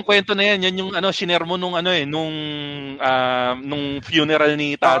 Natatandaan ko yung kwento na yan. Yan yung shinare mo nung funeral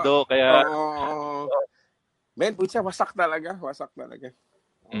ni Tado. Kaya... Men, putya, wasak talaga.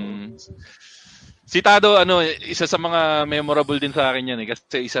 Si Tado, isa sa mga memorable din sa akin yan eh.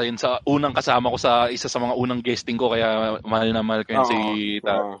 Kasi isa yun sa unang kasama ko sa isa sa mga unang guesting ko. Kaya mahal na mahal ko yun si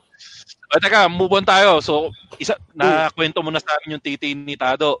Tado. Teka, move on tayo. So, nakwento mo na sa amin yung titi ni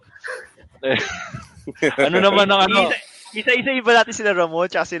Tado. Ano naman ang Isa-isa iba natin sila Ramon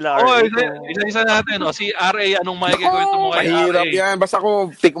tsaka sila RA. Isa-isa natin. Si RA, anong makikikwento mo kay RA? Mahirap yan. Basta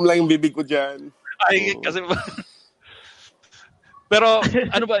ko, tikom lang yung bibig ko dyan. Ay, kasi... Pero,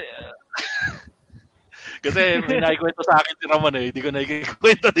 ano ba... Kasi may nakikwento sa akin si Ramon eh. Hindi ko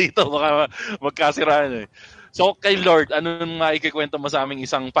nakikwento dito. Baka magkasiraan eh. So, kay Lord, anong maikikwento mo sa aming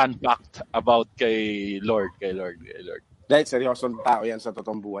isang fun fact about kay Lord? Dahil seryosong tao yan sa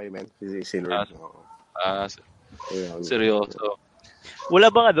totoong buhay, man. Si Lord. Seryoso. Wala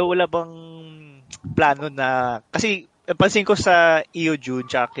bang plano na... Kasi, pansin ko sa Iyo June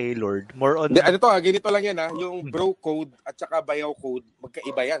tsaka kay Lord, more on... Ganito lang yan ha. Yung bro code at saka bayaw code,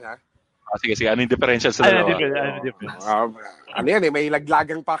 magkaiba yan ha. Sige. Ano yung differential sa dalawa? Ano yan eh, may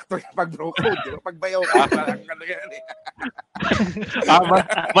laglagang factor pag bro code. Diba? Pag bayaw code, parang ano yan eh.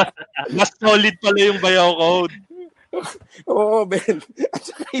 Mas solid pala yung bayaw code. Oo, Ben. At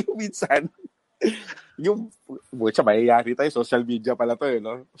saka yung minsan, butya, mayayari tayo, social media pala to eh,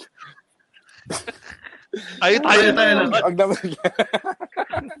 no? Tayo lang. Ang naman.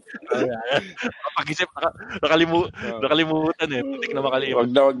 Pag-isip, nakalimutan eh. Putik na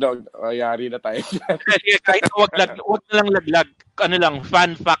makalimutan. Wag na. Ayari na tayo. Kahit wag na lang laglag. Ano lang,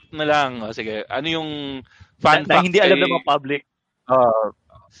 fun fact na lang. Sige, ano yung fun fact? Na hindi alam ng mga public.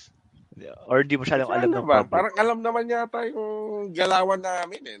 Or hindi masyadong alam ng public. Parang alam naman yata yung galawan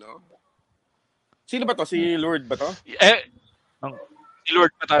namin eh, no? Sino ba to? Si Lord ba to? Si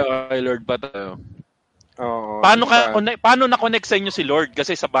Lord pa tayo. Paano na-connect sa inyo si Lord?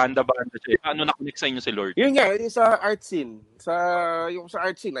 Kasi sa banda siya. Paano na-connect sa inyo si Lord? Yun nga, yung sa art scene. Sa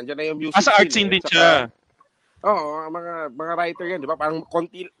art scene, nandiyan na yung music scene. Sa art scene din siya. Oo, mga writer yan, di ba? Parang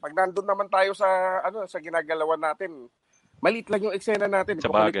konti, pag nandun naman tayo sa, sa ginagalawan natin, maliit lang yung eksena natin.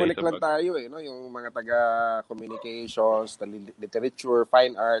 Sabagay, Kulik-kulik lang tayo no? Yung mga taga-communications, literature,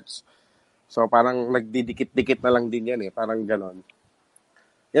 fine arts. So parang nagdidikit-dikit na lang din yan Parang ganon.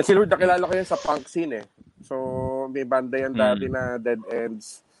 Yan si Lord, nakilala ko yan sa punk scene So may banda yan dati na Dead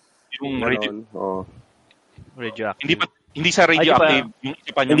Ends. Yung Radioactive. Hindi sa Radioactive, yung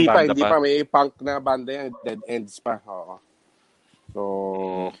isa pa niyang banda Hindi pa, may punk na banda yan, Dead Ends pa. Oo.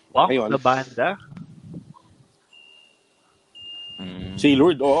 So, na banda? Si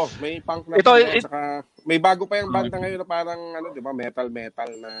Lord, may punk na saka may bago pa yung banda ngayon na parang di ba, metal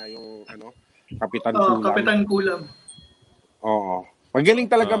na yung Kapitan Kulam. Kapitan Kulam. Oo.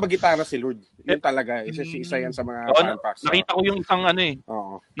 Magaling talaga mag-gitara si Lord. Yun talaga, isa yan sa mga fanpacks. Nakita ko yung isang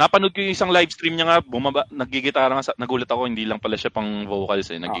Oo. Napanood ko yung isang live stream niya nga, naggigitara nga, nagulat ako, hindi lang pala siya pang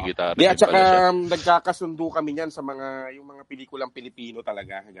vocals naggigitara. At saka nagkakasundo kami niyan sa yung mga pelikulang Pilipino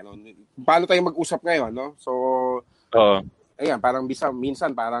talaga, ganoon. Paano tayo mag-usap ngayon, no? So, ayan, parang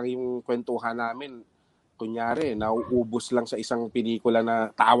minsan parang yung kwentuhan namin, kunyari, nauubos lang sa isang pelikula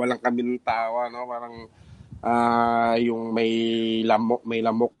na tawa lang kami ng tawa, no? Parang yung may lamok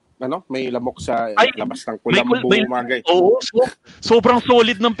sa labas ng kulambo, magay. Oo, sobrang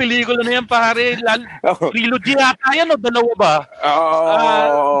solid ng pelikula na yan, pare. Trilogy yata yan, dalawa ba?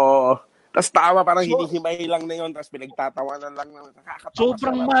 Tapos tawa, parang hinihimay lang na yun, tapos pinagtatawanan lang na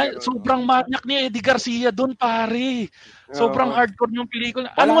nakakatawa. Sobrang manyak ni Eddie Garcia doon, pare. Sobrang hardcore yung pelikula.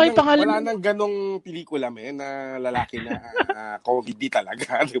 Ano nga yung pangalan? Wala nang ganong pelikula, na lalaki na comedy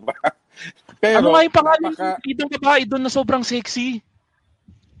talaga, di ba? Pero, ano nga yung pangalan ng babae doon na sobrang sexy?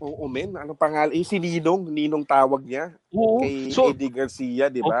 Oo, men. Ano pangalan? Si Ninong tawag niya. Oo. Kay Eddie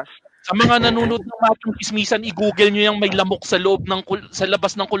Garcia, di ba? Sa mga nanonood ng Machong Chismisan, i-google nyo yung may lamok sa loob sa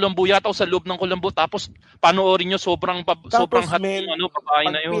labas ng kulambo yata o sa loob ng kulambo, tapos panoorin nyo sobrang hot yung babae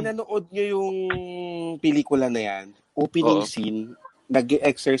na yun. Pag pinanood nyo yung pelikula na yan, opening scene,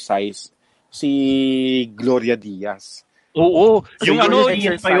 nag-exercise si Gloria Diaz. Oo. Yung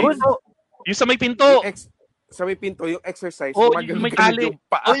exercise. Yung sa may pinto. Sa may pinto, yung exercise, may tali. Yung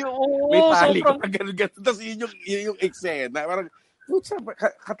paa. May tali. Ganun-ganun. Tapos yun yung eksena. Parang,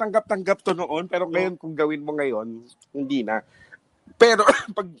 katanggap-tanggap to noon, pero ngayon kung gawin mo ngayon, hindi na. Pero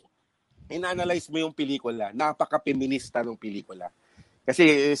pag in-analyze mo yung pelikula, napaka-feminista ng pelikula.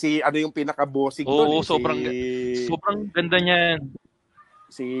 Kasi yung pinaka-bossing doon. Oo, sobrang ganda niyan.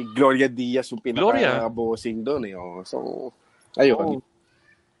 Si Gloria Diaz yung pinaka-bossing doon So, ayun.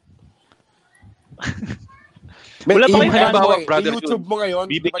 Wala pa kayo halimbawa, brother. YouTube mo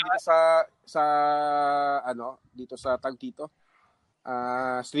ngayon, di ba dito sa tagtito?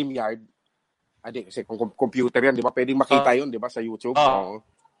 StreamYard. Kasi kung computer yan, di ba? Pwedeng makita yun, di ba? Sa YouTube.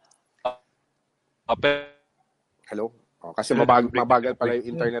 Hello? Kasi mabagal pala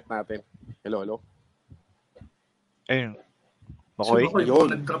yung internet natin. Hello? Ayun. Makoy?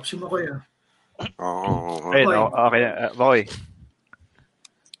 Yun. Nag-drop si Makoy. Ayun, okay. Makoy.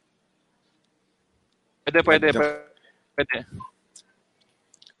 Pwede.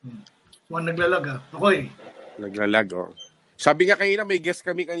 Naglalag Makoy. Naglalag, Sabi nga kanina, may guest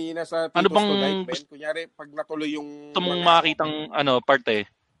kami kanina sa Titos Tonight, Ben. Kunyari, pag natuloy yung... Gusto mong makakitang parte?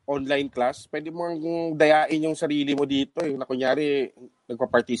 Online class, pwede mong dayain yung sarili mo dito. Na kunyari,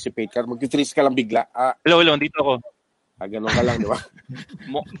 nagpa-participate ka, mag-freeze ka lang bigla. Hello, dito ako. Ganun ka lang, di ba?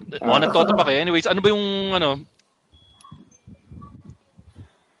 Mukhang nagtoto pa kayo. Anyways, ano ba yung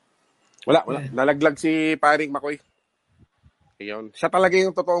Wala. Nalaglag si paring Makoy. Ayun. Siya talaga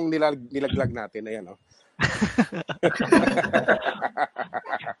yung totoong nilaglag natin. Ayan,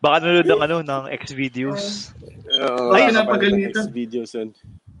 Baka nanonood ng X-Videos. Ay, napagalitan. X-Videos yun.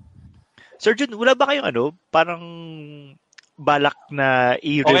 Sir Jun, wala ba kayong parang balak na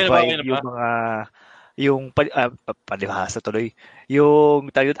i-revive yung mga palibhasa tuloy. Yung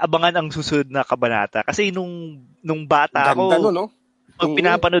abangan ang susunod na kabanata. Kasi nung bata ako, pag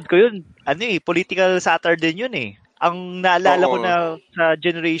pinapanood ko yun, political satire din yun Ang naalala ko na sa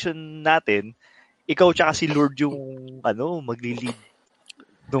generation natin, ikaw tsaka si Lord yung magli-lead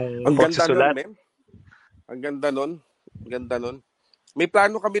nung pagsusulat. Ang ganda nun. May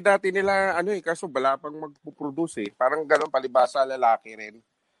plano kami dati nila, kaso wala pang magpuproduce Parang gano'n, palibasa lalaki rin.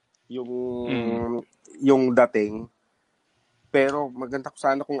 Yung dating. Pero maganda ko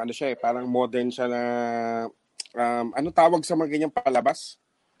sana kung siya parang modern siya na, tawag sa mga ganyang palabas?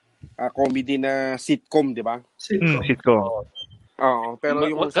 Comedy na sitcom, di ba? Sitcom. Oo, pero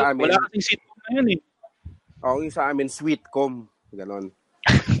yung sa amin... Wala kasing sitcom na yun Oo, yung sa amin, sweetcom. Ganon.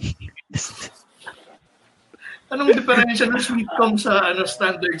 Anong diferensya ng sitcom sa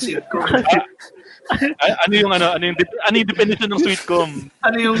standard sitcom? Ano yung definition ng sweetcom?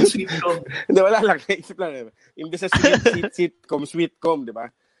 Ano yung sweetcom? Hindi, wala lang. Isip lang. Imbes sa sweetcom, di ba?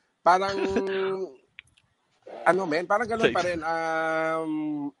 Parang, parang ganun pa rin.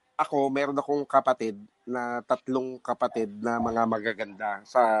 Ako, meron akong kapatid na 3 kapatid na mga magaganda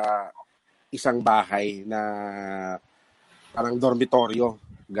sa isang bahay na parang dormitoryo.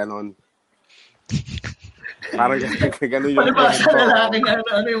 Ganon. Parang gano'n yung palibasa lalaki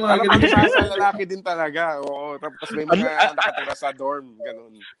ano yung mga ganun. Palibasa lalaki din talaga. Oo. Tapos may mga nakatira sa dorm.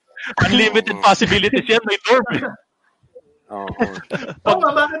 Gano'n. Unlimited possibilities yan. May dorm. Oo.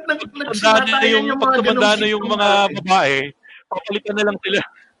 Bakit nagsimatayan yung mga ganun yung mga babae, papalitan na lang sila.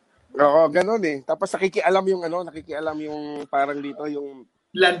 Oo, gano'n eh. Tapos nakikialam yung parang dito yung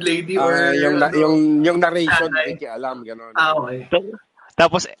landlady or yung narration, nakikialam. Gano'n. Okay.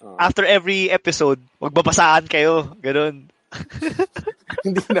 Tapos, after every episode, magbabasaan kayo. Ganon.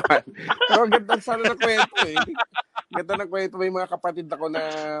 Hindi naman. Pero ganda sana ng kwento eh. Ganda ng kwento. May mga kapatid ako na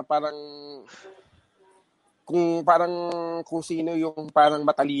parang kung sino yung parang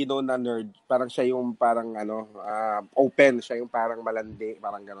matalino na nerd, parang siya yung parang open, siya yung parang malandi,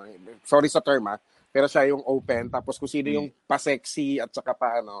 parang gano'n. Sorry sa term pero siya yung open. Tapos kung sino yung pa-sexy at saka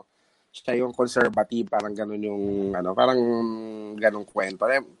siya yung conservative, parang gano'n yung, parang gano'ng kwento.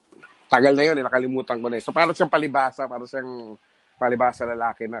 Tagal na yun, nakalimutan ko na eh. So, parang siyang palibasa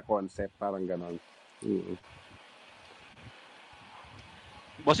lalaki na concept, parang gano'n.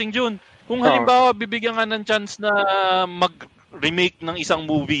 Bossing Jun, kung halimbawa bibigyan ka ng chance na mag-remake ng isang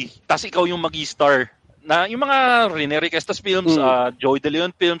movie, tas ikaw yung mag-star, na yung mga Rene Requestas films, Joey De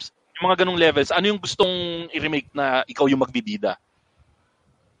Leon films, yung mga ganong levels, ano yung gustong i-remake na ikaw yung magbibida?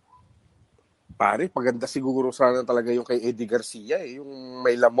 Pare, paganda siguro sana talaga yung kay Eddie Garcia yung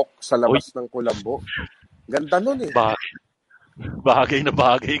may lamok sa labas ng kulambo. Ganda nun eh. Bagay na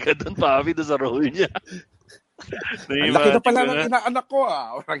bagay ka dun, Papi, doon sa role niya. Ang laki na pala ng inaanak ko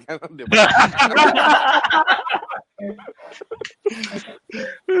Orang ganun, di ba?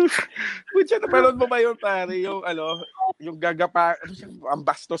 Pucha, napanood mo ba yun, pare? Yung gagapa, ang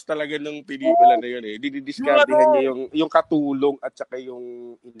bastos talaga ng pelikula na yun eh. Didiskardihan niya yung katulong at saka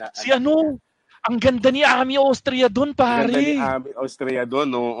yung inaanak. Si ang ganda ni Ami Austria doon, pare. Ang ganda ni Ami Austria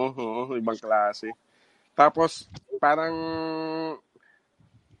doon, oo. Ibang klase. Tapos, parang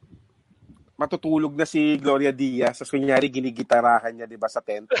matutulog na si Gloria Diaz. So, kunyari, ginigitarahan niya, di ba, sa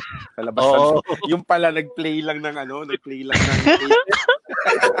tent. Sa labas. Yung pala, nag-play lang ng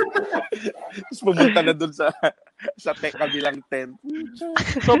Tapos pumunta na doon sa kabilang tent.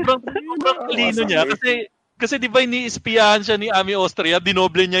 Sobrang lino niya. Kasi di ba ini-espiyahan siya ni Ami Austria,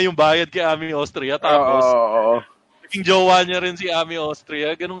 dinoble niya yung bayad kay Ami Austria, tapos naging jowa niya rin si Ami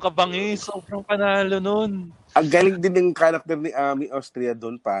Austria, ganun kabangis, sobrang panalo nun. Ang galing din ng karakter ni Ami Austria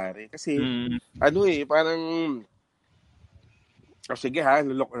doon, pare. Kasi, parang, sige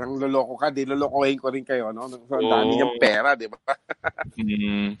luloko ka, lulukohin ko rin kayo, no? Ang dami niyang pera, di ba?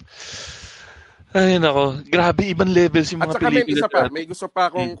 Ay, nako. Grabe, ibang levels yung mga pelikula. At saka isa pa, may gusto pa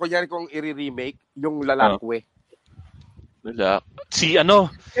kung i-remake, yung Lalakwe. Si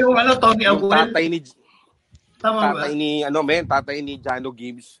Yung Tony Abuel. Tatay ni Jano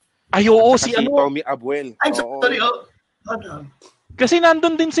Gibbs. Ay, oo, si Tommy Abuel. Ay, sorry. Kasi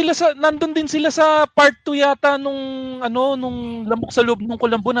nandun din sila sa part 2 yata nung Lamok sa Loob ng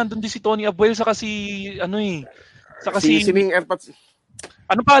Kulambo, nandun din si Tony Abuel saka si Sining Airpods.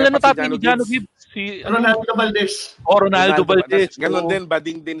 Ano pangalan na tatay ni Jano Gibbs? Si Ronaldo Valdez. Ronaldo Valdez. Ganon din,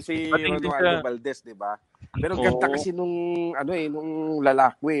 bading din si Ronaldo Valdez, di ba? Pero ganda kasi nung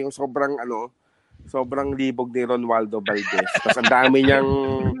Lalakwe, yung sobrang libog ni Ronaldo Valdez. Tapos ang dami niyang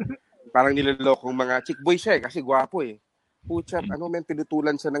parang nilolokong mga chick boy siya kasi gwapo eh. Pucha,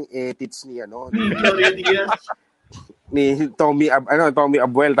 pinutulan siya ng edits ni Gloria Diaz. Ni Tommy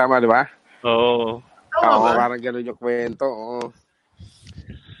Abuel, tama di ba? Oo. Parang gano'n yung kwento.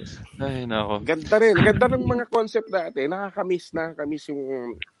 Ay, nako. Ganda ng mga concept dati. Nakakamiss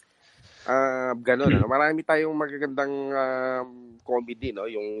yung gano'n. Marami tayong magagandang comedy, no?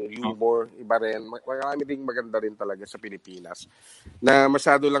 Yung humor, iba rin. Marami ding maganda rin talaga sa Pilipinas. Na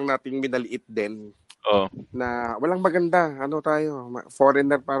masyado lang nating minaliit din. Na walang maganda.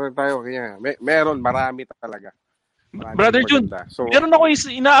 Foreigner pa rin tayo. Kaya marami talaga. Brother Jun, meron ako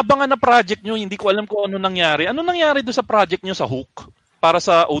inaabangan na project nyo. Hindi ko alam kung ano nangyari. Ano nangyari doon sa project nyo sa Hook? Para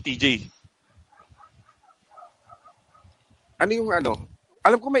sa OTJ? Ano yung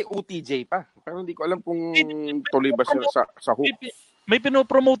Alam ko may OTJ pa. Pero hindi ko alam kung tuloy ba siya sa Hook. May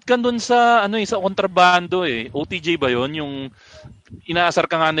pinopromote ka doon sa sa kontrabando eh. OTJ ba 'yon? Yung inaasar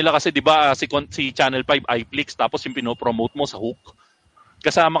ka nga nila kasi 'di ba si Channel 5 iFlix tapos yung pinopromote mo sa Hook.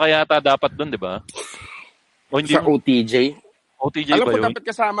 kasama ka yata dapat doon, di ba? O hindi Sa OTJ? OTJ Alam ba ko yun? dapat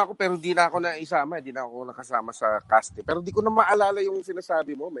kasama ko pero hindi na ako naisama. Hindi na ako nakasama sa cast. Pero di ko na maalala yung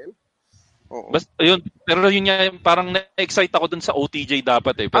sinasabi mo, men. Oo. Basta, yun, pero yun nga, parang na-excite ako dun sa OTJ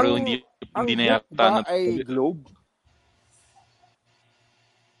dapat pero hindi na yata. Ang ay Globe?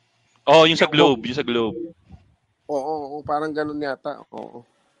 Yung sa Globe. Oo, parang ganun yata. Oo.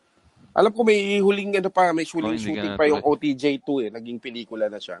 Alam ko may huling shooting pa yung OTJ2 naging pelikula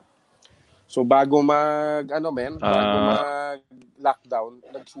na siya. So bago mag-lockdown,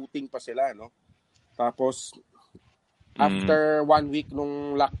 nag-shooting pa sila, no? Tapos after 1 week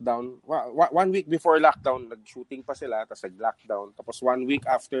nung lockdown, 1 week before lockdown, nag-shooting pa sila, tapos nag-lockdown. Tapos 1 week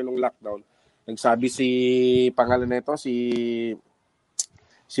after nung lockdown, nagsabi si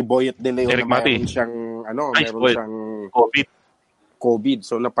Boyet De Leon na meron siyang COVID.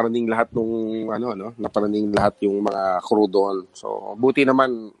 So naparaning lahat naparaning lahat yung mga crew doon. So buti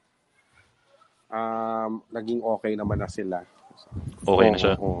naman naging okay naman na sila. Okay na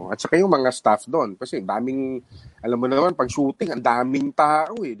siya. At saka yung mga staff doon. Kasi daming, alam mo naman, pag shooting, ang daming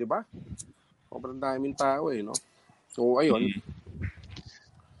tao di ba? Sobrang daming tao no? So, ayun.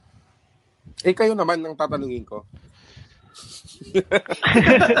 Kayo naman ang tatanungin ko.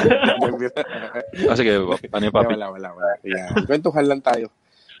 Sige, ano yung papi? Wala. Ayan. Kwentuhan lang tayo.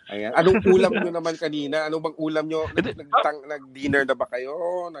 Ayan. Anong ulam nyo naman kanina? Ano bang ulam nyo? Nag-dinner na ba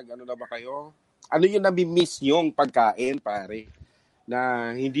kayo? Nag-ano na ba kayo? Ano yung nami-miss yung pagkain, pare, na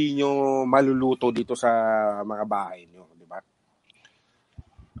hindi nyo maluluto dito sa mga bahay nyo, di ba?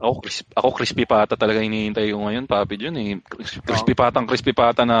 Ako crispy pata talaga hinihintay ko ngayon, papi, dyan crispy pata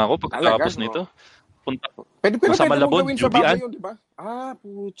na ako pagkatapos nito. Pwede sa Malabon, Judian. Di ba?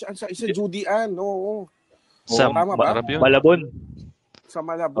 Putya, sa isa Judian, oo. Sa Malabon. Sa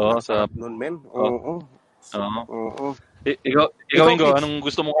Malabon. Sa noon, men. Oo. Ikaw, Ingo, anong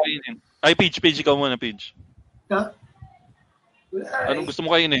gusto mo kainin? Ay, Pidge, ikaw muna, Pidge. Ha? Anong gusto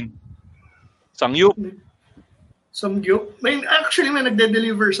mo kainin? Sangyup? Samgyup? Actually, may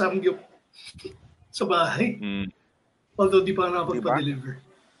nagde-deliver samgyup sa bahay. Although di pa nakapagpa-deliver.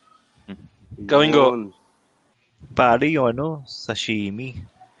 Ikaw, Ingo. Pare yung sashimi.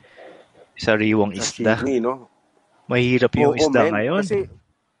 Sariwang isda. Sashimi, no? Mahirap yung isda ngayon. Kasi,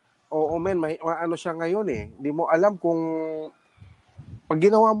 ano siya ngayon Hindi mo alam kung pag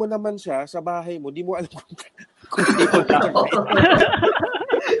ginawa mo naman siya sa bahay mo, di mo alam kung hindi mo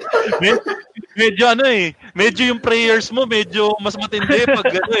medyo yung prayers mo, medyo mas matindi pag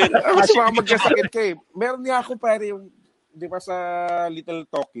mas magkasakit ka Meron niya ako pare yung, di ba sa Little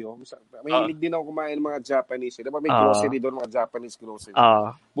Tokyo, mahilig din ako kumain ng mga Japanese. Di ba may grocery doon, mga Japanese grocery.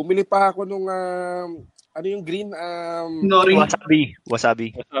 Bumili pa ako nung, ano yung green?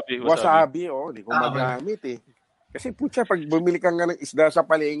 Wasabi. Hindi ko magamit Kasi putya, pag bumili ka nga ng isda sa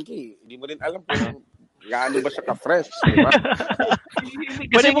palengke, hindi mo rin alam kung gaano ba siya ka-fresh, di ba?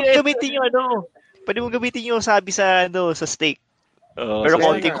 Pwede mo gamitin yung wasabi sa steak. Pero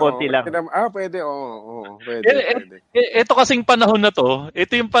konti-konti lang. Pwede, pwede. Ito kasing panahon na to,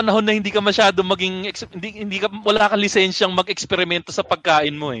 ito yung panahon na hindi ka masyado wala kang lisensyang mag-eksperimento sa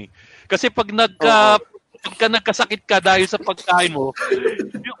pagkain mo Kasi pag nagkasakit ka dahil sa pagkain mo,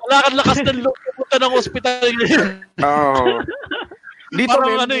 wala kang lakas ng loob pumunta ng ospital. Dito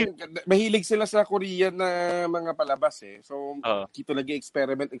mahilig sila sa Korean na mga palabas So, dito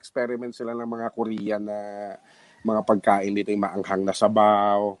nag-experiment sila ng mga Korean na mga pagkain dito, yung maanghang na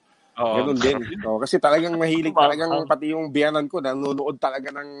sabaw. Ganun din. Kasi talagang mahilig, pati yung biyanan ko, nanonood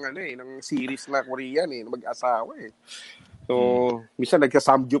talaga ng series na Korean mag-asawa So, minsan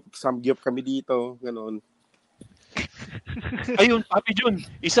nagka-samgyup kami dito, ganun. Ayun, Papi Jun,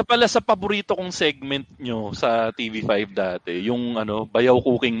 isa pala sa paborito kong segment nyo sa TV5 dati, yung bayaw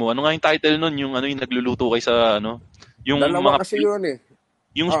cooking mo. Ano nga yung title nun? Yung yung nagluluto kay sa yung dalawa mga kasi yun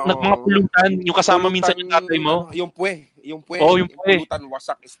yung mga pulutan, yung kasama minsan yung tatay mo. Yung puwe. Yung pulutan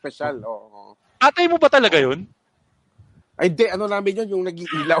wasak special. Tatay mo ba talaga yun? Ay, di, namin yun, yung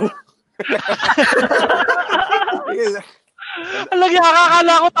nag-iilaw. Alang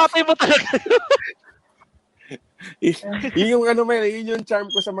akakala ko tatay mo talaga yung yun yung charm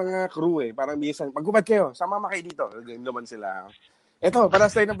ko sa mga crew Parang minsan, pag-ubad kayo, sama kayo dito. Ganyan naman sila. Eto,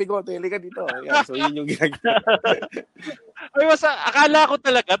 paras tayo ng bigote, halika dito. Yan, so yun yung ginagawa. Ay, akala ko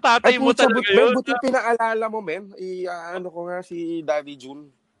talaga, tatay mo talaga yun. Buti pinaalala mo, men. Ko nga si Daddy June.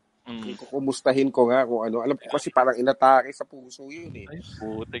 Kukumustahin ko nga kung ano. Alam ko kasi parang inatake sa puso yun Ay,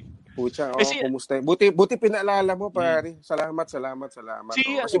 putik. Pucha, kumustahin. Buti pinaalala mo, pare. Salamat.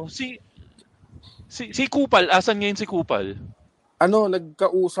 Si Kupal, asan ngayon si Kupal?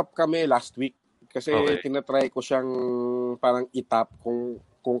 Nagkausap kami last week. Kasi tinatry ko siyang parang itap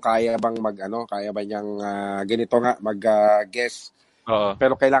kung kaya bang kaya ba niyang ganito nga mag-guess.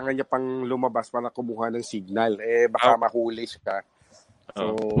 Pero kailangan niya pang lumabas para kumuha ng signal. Baka mahuli siya.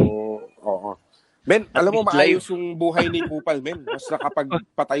 So, oo. Men, alam mo maayos yung buhay ni Kupal, men. Mas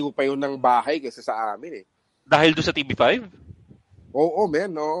nakapagpatayo pa yun ng bahay kaysa sa amin Dahil doon sa TV5? Oo,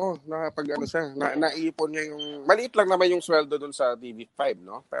 men. Oo. Siya. Naipon niya yung... Maliit lang naman yung sweldo doon sa TV5,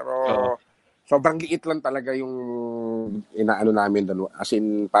 no? Pero... sobrang liit lang talaga yung inaano namin doon. As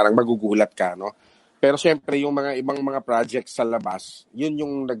in, parang magugulat ka, no? Pero syempre, yung mga ibang mga projects sa labas, yun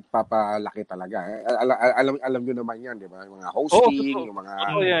yung nagpapalaki talaga. Alam nyo naman yan, di ba? Yung mga hosting, yung mga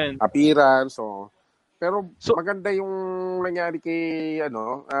appearance. Pero maganda yung nangyari kay,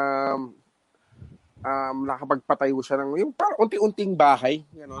 nakapagpatayo siya ng yung parang unti-unting bahay,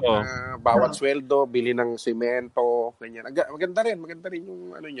 bawat sweldo, bili ng semento, ganyan. Maganda rin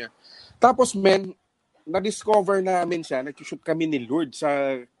yung ano niya. Tapos na-discover namin siya, nag-shoot kami ni Lord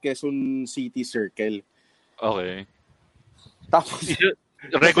sa Quezon City Circle. Okay. Tapos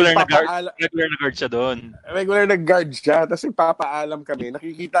regular na guard siya doon. Regular na guard siya. Tapos papaalam kami.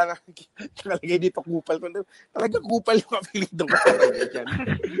 Nakikita na nakalagay dito Kupal. Talagang Kupal yung apelido ko.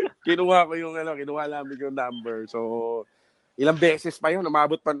 Kinuha namin yung number. So, ilang beses pa yun.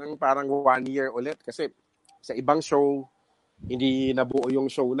 Umabot pa ng parang 1 year ulit. Kasi sa ibang show, hindi nabuo yung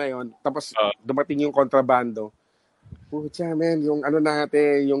show na yon. Tapos dumating yung kontrabando. Pucha, man, yung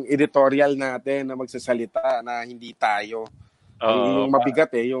natin, yung editorial natin na magsasalita na hindi tayo. Yung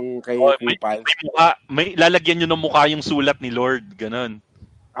mabigat yung kay Kupal. May lalagyan nyo ng mukha yung sulat ni Lord, ganun.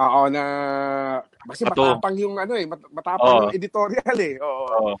 Oo, na kasi matapang yung matapang yung editorial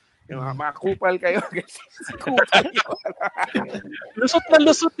Oo. Yung mga Kupal kayo kasi si Kupal yun. Lusot na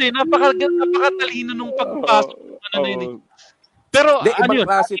lusot napakatalino nung pagpasok. Pero ibang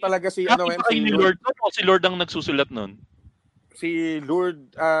klase talaga si si Lord o si Lord ang nagsusulat nun? Si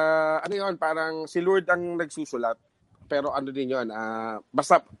Lord, parang si Lord ang nagsusulat. Pero din yun,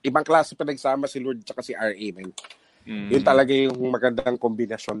 basta ibang klase pa nagsama si Lord tsaka si R.A. Yun talaga yung magandang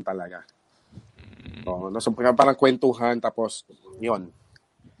kombinasyon talaga. So parang kwentuhan, tapos yun.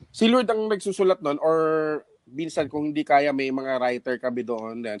 Si Lord ang nagsusulat nun, or minsan kung hindi kaya, may mga writer kami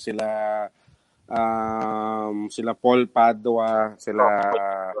doon. Sila Paul Padua,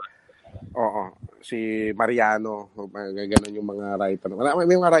 si Mariano, ganun yung mga writer.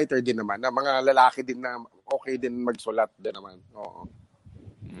 May mga writer din naman, na mga lalaki din na okay din magsulat din naman. Oo.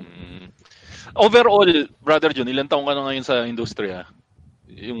 Overall, Brother John, ilang taong ka na ngayon sa industriya?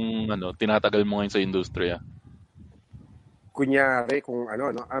 Yung tinatagal mo ngayon sa industriya? Kunyari, kung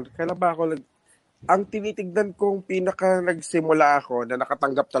kailan ba ako ang tinitignan kong pinaka nagsimula ako na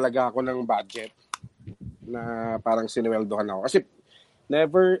nakatanggap talaga ako ng budget na parang sinweldohan ako. Kasi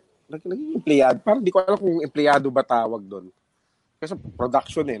never naging empleyado. Parang di ko alam kung empleyado ba tawag doon. Kasi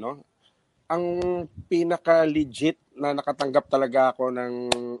production no? Ang pinaka legit na nakatanggap talaga ako ng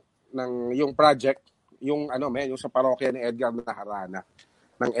yung project, yung yung sa parokya ni Edgar Harana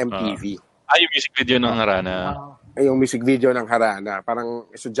ng MTV. Yung music video ng Harana. Yung music video ng Harana. Parang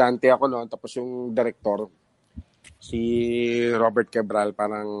estudyante ako noon, tapos yung director, si Robert Quebral,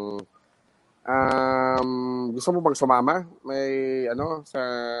 parang gusto mo bang sumama? May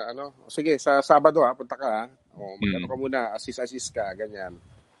sige, sa Sabado punta ka magano ka muna, assist ka, ganyan.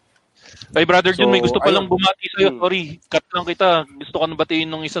 Ay, Brother John, may gusto palang bumati sa'yo. Sorry, cut lang kita. Gusto ko nang batiin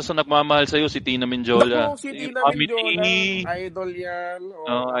nung isa sa nagmamahal sa'yo, si Tina Menjola. Si Tina Menjola, idol yan.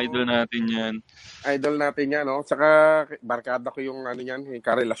 Idol natin yan. Idol natin yan, Tsaka, barkada ko yung yan, yung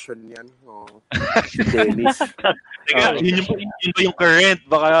karelasyon yan. Si Dennis. Teka, yun ba yung current?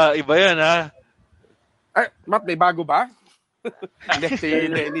 Baka iba yan, ha? Ay, Matt, may bago ba? Hindi, si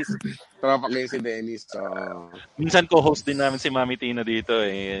Dennis. Tropa ngayon si Dennis. Minsan co-host din namin si Mami Tina dito.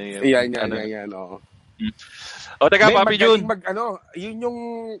 Yan. Teka, Papi Jun.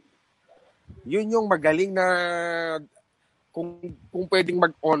 Yun yung magaling na kung pwedeng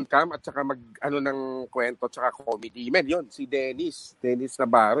mag-on cam at saka ng kwento at saka comedy. Yun, si Dennis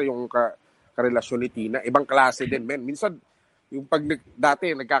Navarro, yung karelasyon ni Tina. Ibang klase din, men. Minsan, yung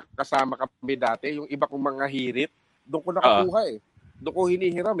dati, nagkakasama kami dati, yung iba kong mga hirit, doon ko nakakuha Doon ko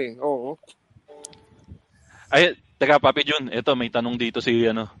hinihiram Oo. Ay, teka, Papi Jun, ito may tanong dito si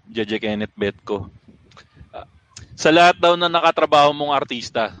JJ Kenneth Betko. Sa lahat daw na nakatrabaho mong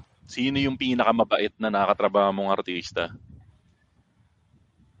artista, sino yung pinakamabait na nakatrabaho mong artista?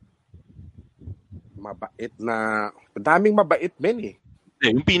 Mabait na, daming mabait men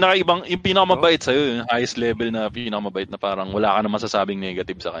Yung pinakamabait sa'yo, yung highest level na pinakamabait na parang wala ka na masasabing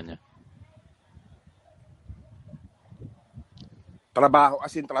negative sa kanya. trabaho,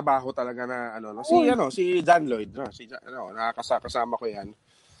 as in trabaho talaga na ano, no? Si John Lloyd, no? Nakakasama ko 'yan.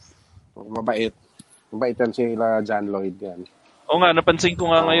 Mabait yan sila John Lloyd yan. Oo nga, napansin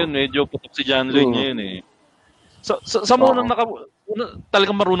ko nga ngayon, medyo putok si John Lloyd ngayon eh. Sa mo nang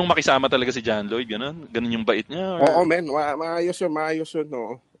talagang marunong makisama talaga si John Lloyd, ganun yung bait niya. Oo, men, maayos yun,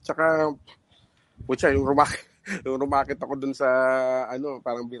 no. Tsaka yung rumakit ako dun sa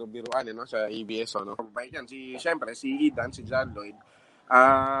parang biro-biroan no, sa ABS no. Bait yan siyempre si Idan, si John Lloyd.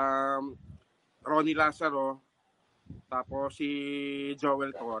 Ronnie Lazaro, tapos si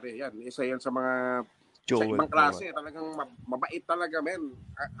Joel Torre. Yan, isa yan sa mga sa ibang klase, talagang mabait talaga, men.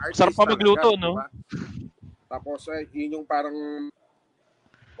 Sarap pa magluto, no? Diba? Tapos yun yung parang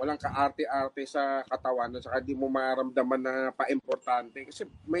walang kaarte-arte sa katawan at saka di mo maramdaman na pa-importante. Kasi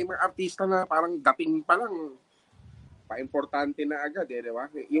may mga artista na parang dating pa lang pa-importante na agad, di ba?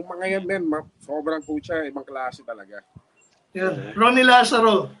 Yung mga yan, men, sobrang putya, ibang klase talaga. Yan. Ronnie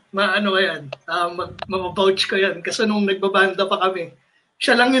Lazaro, maano yan, mapapouch ko yan. Kasi nung nagbabanda pa kami,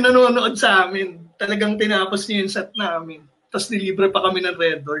 siya lang yung nanonood sa amin. Talagang tinapos niya yung set namin. Tapos nilibre pa kami ng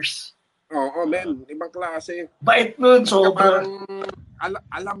Red Doors. Oo, men. Ibang klase. Bait nun, sobra.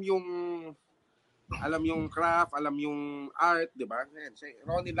 Alam yung craft, alam yung art, di ba? Si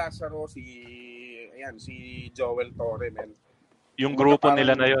Ronnie Lazaro, si Joel Torre, men. Yung grupo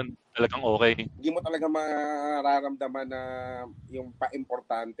nila na yun, talagang okay. Hindi mo talaga mararamdaman na yung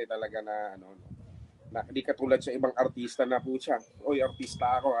pa-importante talaga na na hindi katulad sa ibang artista na putya. Oy,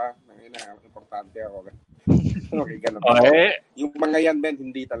 artista ako importante ako. Okay, ganun. Okay. Yung mga yan, men,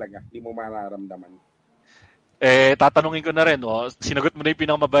 hindi talaga. Hindi mo mararamdaman. Tatanungin ko na rin, sinagot mo na yung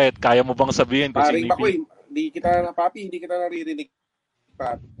pinakamabait. Kaya mo bang sabihin kung sino yung hindi kita naririnig,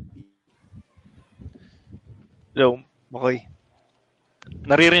 Papi. Hello, Makoy.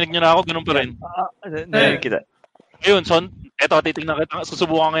 Naririnig niyo na ako, ganun pa rin. Narinig kita. Ayun, so, eto, titignan kita.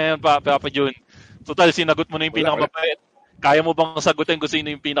 Susubukan ngayon, Papa Jun. Total, sinagot mo na yung pinakamabait. Kaya mo bang sagutin kung sino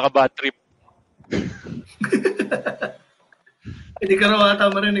yung pinaka-bad trip? Hindi ka raw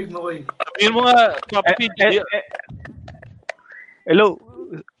ata marinig mo, Koy. Sabihin mo nga, Papi Jun. Hello.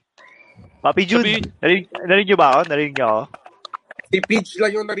 Papi Jun, narinig niyo ba ako? Narinig niyo ako? Si Peach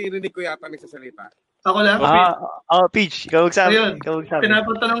lang yung naririnig ko yata nagsasalita. Ako lang? Peach. Ikaw magsabi. Ayun,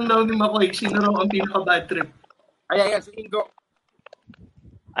 pinapatanong daw ni Makoy, sino raw ang pinaka-bad trip? Ayan, si Ingo.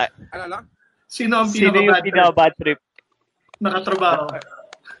 Ano lang? Sino ang Sino yung pinaka-bad trip? Nakatrabaho.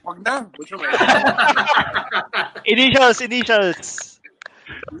 Wag na. Initials.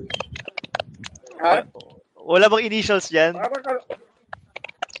 Ha? Wala bang initials dyan?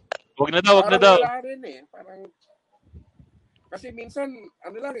 Wag na daw. Wala rin eh. Parang, kasi minsan,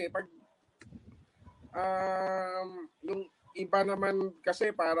 pag yung iba naman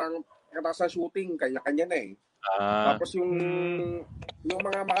kasi parang sa shooting, kanya-kanya na eh. Tapos yung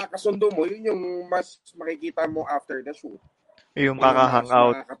mga makakasundo mo, yun yung mas makikita mo after the shoot. Yung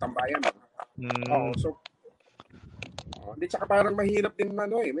kaka-hangout. Katambayan. So, di tsaka parang mahirap din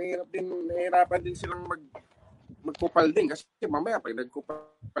nahihirapan din silang magkupal din kasi mamaya pag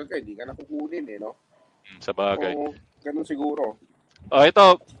nagkupal ka, hindi ka nakukunin no? Sa bagay. So, ganun siguro.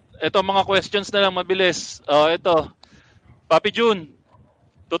 Ito mga questions na lang mabilis. Ito. Papi Jun,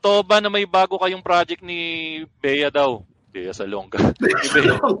 totoo ba na may bago kayong project ni Bea daw? Bea Salonga.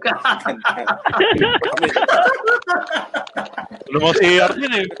 Alam mo si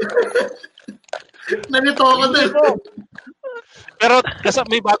Arvin eh. Nalito ako din. Pero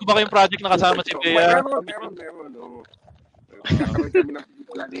may bago ba kayong project na kasama si Bea? Meron. Kami ng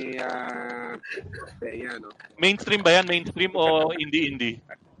pelikula ni Bea, no? Mainstream ba yan? Mainstream o indie?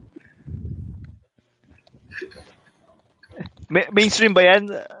 Mainstream ba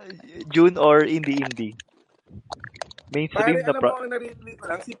yan, June, or indie? Mainstream na alam mo, naririnig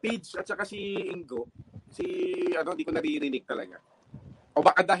ko lang, si Paige at saka si Ingo, di ko naririnig talaga. O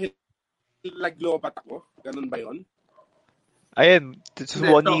baka dahil naglobat ako, ganun ba yun? Ayun,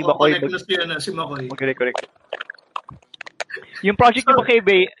 susubuan ni Makoy. Si Makoy. Correct. Yung project niyo ba kay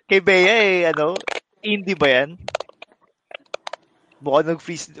Bea indie ba yan? Baka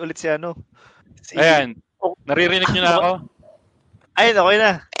nag-freeze ulit si Ayan, naririnig niyo na ako? Ayun, okay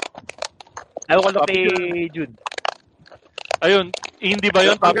na. Ayaw ko lang kay June. Ayun, hindi ba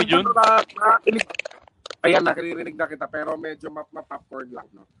yun, Papi June? Ayan, naririnig na kita, pero medyo mapopcorn lang,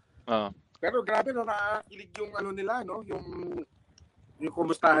 no? Pero grabe, no, nakakilig yung nila, no? Yung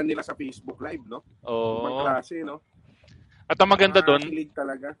kumustahan nila sa Facebook Live, no? Oo. Magklase, no? At ang maganda doon,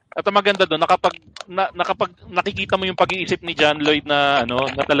 nakapag nakikita mo yung pag-iisip ni John Lloyd na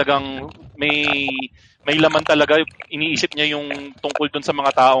na talagang may laman talaga, iniisip niya yung tungkol doon sa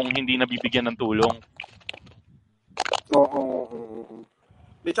mga taong hindi nabibigyan ng tulong. Oo.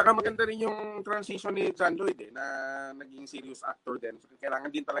 At saka maganda rin yung transition ni John Lloyd na naging serious actor din. So, kailangan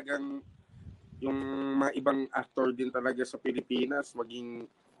din talagang yung mga ibang actor din talaga sa Pilipinas maging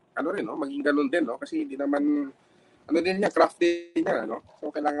maging ganun din, no? Kasi hindi naman din niya, craft din niya, no? So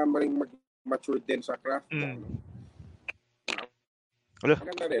kailangan mo ring mag-mature din sa craft.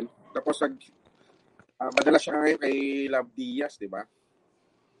 Maganda rin. Tapos madala siya ngayon kay Love Diaz, di ba?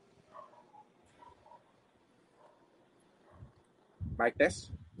 Mic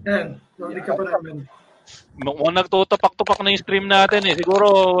test? Yan. Hindi ka pa namin. Mukhang nagtutupak-tupak na yung stream natin eh.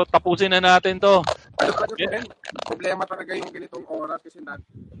 Siguro tapusin na natin to. Problema talaga yung ganitong oras kasi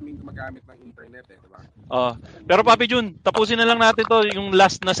daming gumagamit ng internet eh, diba? Pero Papi Jun, tapusin na lang natin to. Yung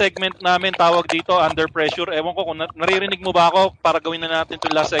last na segment namin, tawag dito, Under Pressure. Ewan ko kung naririnig mo ba ako para gawin na natin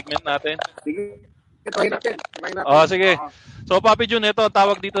itong last segment natin. Sige. Ito'y natin. Sige. So Papi Jun, ito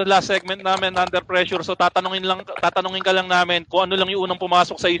tawag dito last segment namin, Under Pressure. So tatanungin ka lang namin kung ano lang yung unang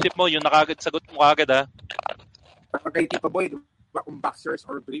pumasok sa isip mo, yun sagot mo kagad ha. Kay Tito Boy, kung boxers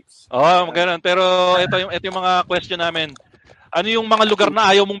or briefs. Ganoon. Pero ito yung mga question namin. Ano yung mga lugar na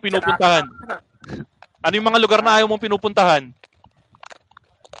ayaw mong pinupuntahan? Ano yung mga lugar na ayaw mong pinupuntahan?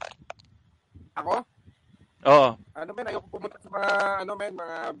 Ako? Oo. Ayoko pumunta sa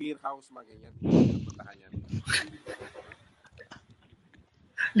mga beer house, mga ganyan. Puntahan yan.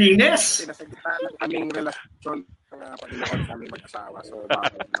 Linis! Nasa gitna ng aming relasyon pag-inuwan sa aming mag-asawa. So,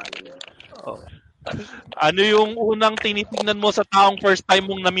 bakit naman yun? Ano yung unang tinitingnan mo sa taong first time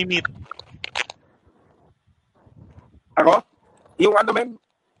mong nami-meet? Ako? Yung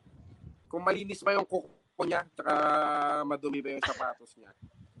kung malinis ba yung kuko niya, tsaka madumi ba yung sapatos niya.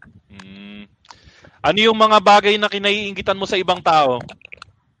 Ano yung mga bagay na kinaiingitan mo sa ibang tao?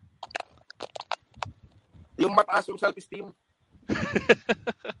 Yung mataas yung self-esteem.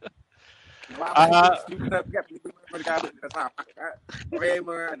 Okay,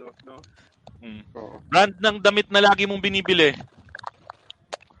 mga no? Brand ng damit na lagi mong binibili?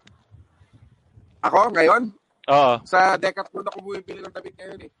 Ako, ngayon? Oo. Sa Decathlon ako bumibili ng damit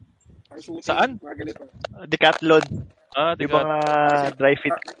ngayon eh. Shooting, saan? Mga ganito. Decathlon. Decathlon. Yung mga dry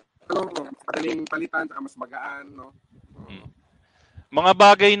fit. Madaling palitan, saka mas magaan, no? Mga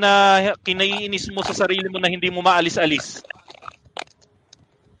bagay na kinaiinis mo sa sarili mo na hindi mo maalis-alis?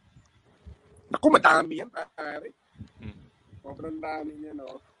 Naku, madami yan, pare. Sobrang dami yan,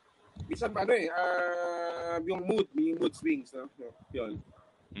 no? Bisan yung mood swings, no? Yun.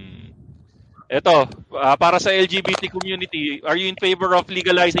 Ito, para sa LGBT community, are you in favor of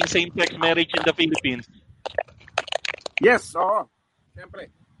legalizing same-sex marriage in the Philippines? Yes, oo. Siyempre.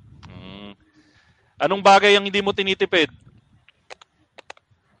 Anong bagay ang hindi mo tinitipid?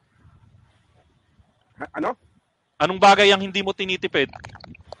 Ano? Anong bagay ang hindi mo tinitipid?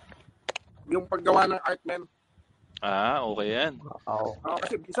 Yung paggawa ng art, man. Okay yan.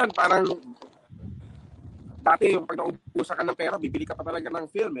 Kasi bisan parang dati yung pag naubusan ka ng pera, bibili ka pa talaga ng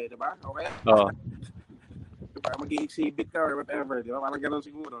film eh, di ba? Okay? Oo. Diba, mag-i-exhibit ka or whatever, di ba? Parang gano'n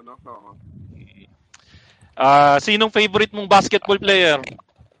siguro, no? Oo. Sinong favorite mong basketball player?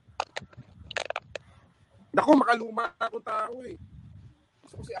 Naku, makaluma ako tao eh.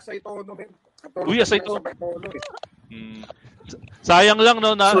 Gusto ko si Asay Tono, men. Uy, Asay Tono. Sayang lang,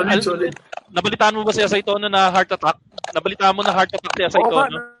 no? Solid. Nabalitaan mo ba si Asay Tono na heart attack? Nabalitaan mo na heart attack si Asay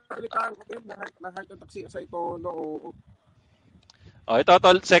Tono? Nabalitaan ko din na heart attack si Asay Tono. Ito,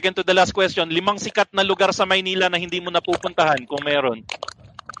 second to the last question. 5 sikat na lugar sa Maynila na hindi mo napupuntahan kung meron?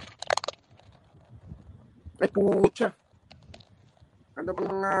 Ay, putya. Ano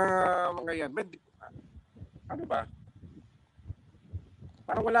bang mga yan? Ano ba?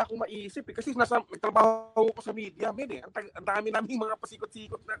 Parang wala akong maisip eh. Kasi nagtrabaho ko sa media, men eh. Ang dami naming mga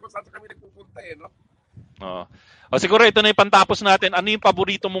pasikot-sikot na kung saan kami nagpupunta eh, no? Siguro ito na yung pantapos natin. Ano yung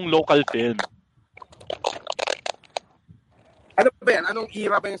paborito mong local film? Ano ba yan? Anong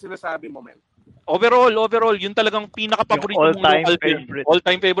era ba yung sinasabi mo, men? Overall, yun talagang pinaka-paborito mong local film. Favorite.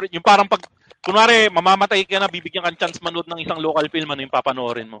 All-time favorite. Yung parang kunwari, mamamatay ka na, bibigyan kang chance manood ng isang local film, ano yung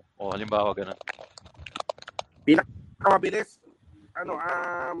papanoorin mo? Halimbawa, ganun. Pinakamabilis.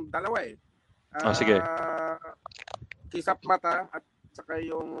 Dalawa eh. Sige. Kisap Mata at saka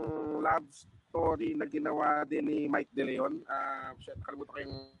yung love story na ginawa din ni Mike De Leon. Kalimutan ko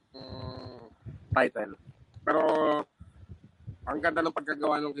yung title. Pero ang ganda ng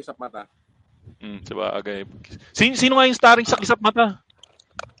pagkagawa ng Kisap Mata. Sabagay. Sino nga yung starring sa Kisap Mata?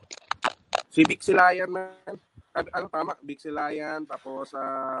 Si Vic Silayan, man. Tama? Vic Silayan. Tapos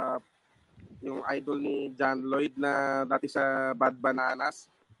yung idol ni John Lloyd na dati sa Bad Bananas.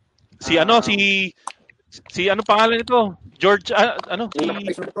 Si ano pangalan nito? George,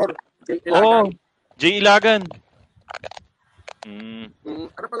 Jay Ilagan.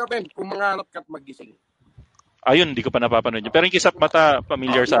 Ano pala, Ben? Kung mangarap ka't magising. Ayun, hindi ko pa napapanood yun. Pero yung Kisap Mata,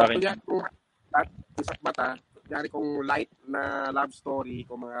 familiar sa akin. Kisap Mata, yari kong light na love story,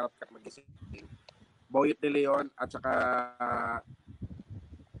 kung mangarap ka't magising. Boyet de Leon, at saka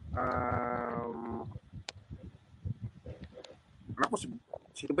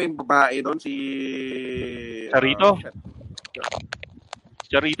sino ba yung babae doon? Si Charito?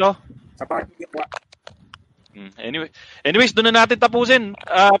 Charito? Sa parking. Anyways, doon na natin tapusin.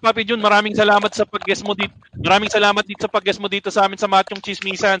 Papi Jun, maraming salamat sa pag-guest mo dito. Maraming salamat dito sa pag-guest mo dito sa amin sa Machong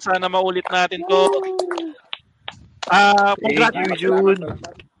Chismisan. Sana maulit natin 'to.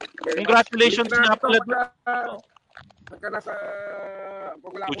 Congratulations na pala. Pagka nasa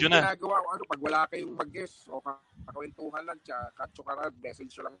pag wala akong ginagawa, pag wala kayong mag-guest o kakwentuhan lang siya, katsukaran,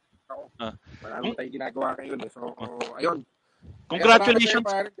 message lang ako. Wala nang tayo ginagawa kayo. So, ayun. Congratulations.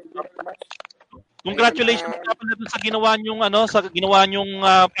 Congratulations na pala dun sa ginawa nyong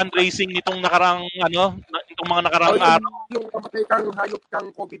fundraising nitong nakarang itong mga nakarang araw. Yung kamatay kang hayop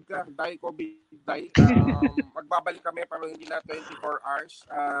kang COVID ka, dahil COVID dahil magbabalik kami pero hindi na 24 hours.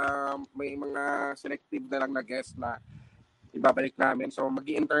 May mga selective na lang na guest na ibabalik namin. So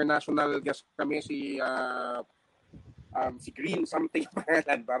magi-international guest kami si Green something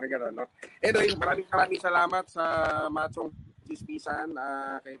pangalan, parang gano'n, no? Anyway, maraming salamat sa Machong Chismisan,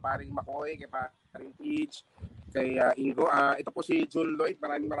 kay paring Makoy, kay paring Peach, kay Ingo. Ito po si Jul Lloyd.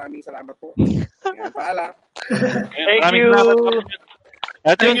 Maraming salamat po. Paalam. Thank you.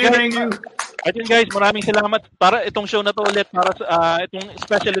 At yun guys, maraming salamat para itong show na to ulit, para itong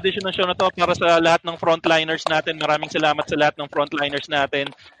special edition ng show na to para sa lahat ng frontliners natin. Maraming salamat sa lahat ng frontliners natin.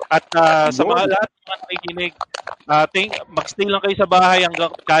 At sa mga lahat ng mga nakikinig, magstay lang kayo sa bahay hanggang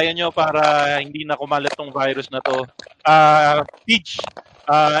kaya nyo para hindi na kumalat tong virus na to. Peach,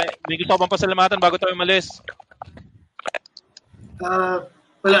 may gusto ko bang pasalamatan bago tayo umalis?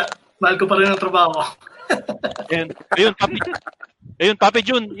 Wala. Mahal ko pa rin ang trabaho. Ayun, Papi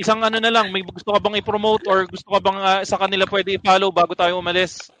Jun, isang na lang, may gusto ka bang i-promote or gusto ka bang sa kanila pwede i-follow bago tayo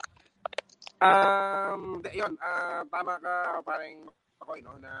umalis? Tama ka, parang ako,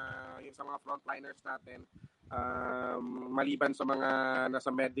 na yung sa mga frontliners natin, maliban sa mga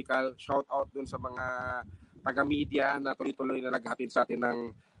nasa medical, shout out dun sa mga taga-media na tuloy-tuloy na naghatid sa atin ng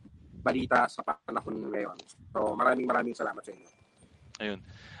balita sa panahon ngayon. So, maraming salamat sa inyo. Ayun.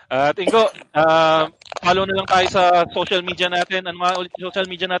 At Ingo, follow na lang tayo sa social media natin. Ano nga ulit social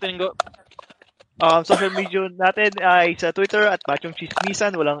media natin, Ingo? Social media natin ay sa Twitter at Machong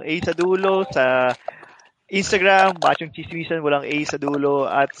Chismisan, walang A sa dulo. Sa Instagram, Machong Chismisan, walang A sa dulo.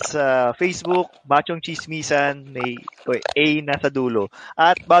 At sa Facebook, Machong Chismisan, may A na sa dulo.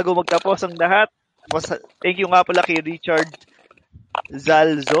 At bago magtapos ang lahat, thank you nga pala kay Richard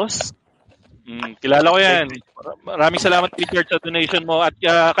Zalzos. Kilala ko yan. Maraming salamat, Richard, sa donation mo. At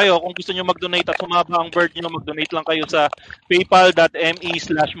kayo, kung gusto nyo mag-donate at sumaba ang bird nyo, mag-donate lang kayo sa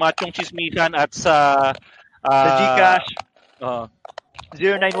paypal.me/machongchismisan at sa Gcash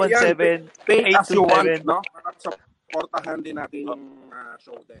 0917 pay as you want, no? Para supportahan din natin yung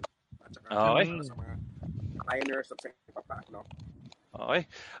show din. At saka sa mga liners at sa iba, no? Okay.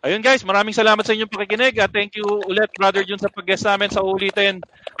 Ayun guys, maraming salamat sa inyong pakikinig at thank you ulit Brother Jun sa pag-guest namin sa ulitin.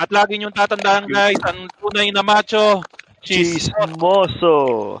 At lagi niyong tatandaan guys, ang tunay na macho,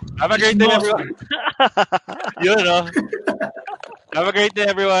 chismoso. Have a great day everyone. Yun, no? Have a great day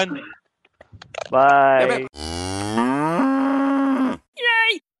everyone. Bye.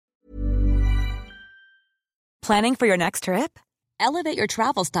 Yay! Planning for your next trip? Elevate your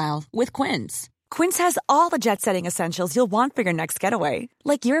travel style with Quince. Quince has all the jet-setting essentials you'll want for your next getaway,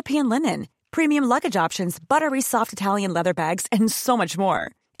 like European linen, premium luggage options, buttery soft Italian leather bags, and so much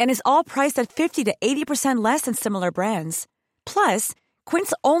more. And is all priced at 50 to 80% less than similar brands. Plus,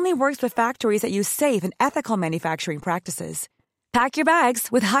 Quince only works with factories that use safe and ethical manufacturing practices. Pack your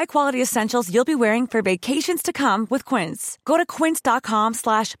bags with high-quality essentials you'll be wearing for vacations to come with Quince. Go to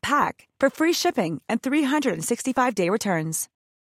quince.com/pack for free shipping and 365-day returns.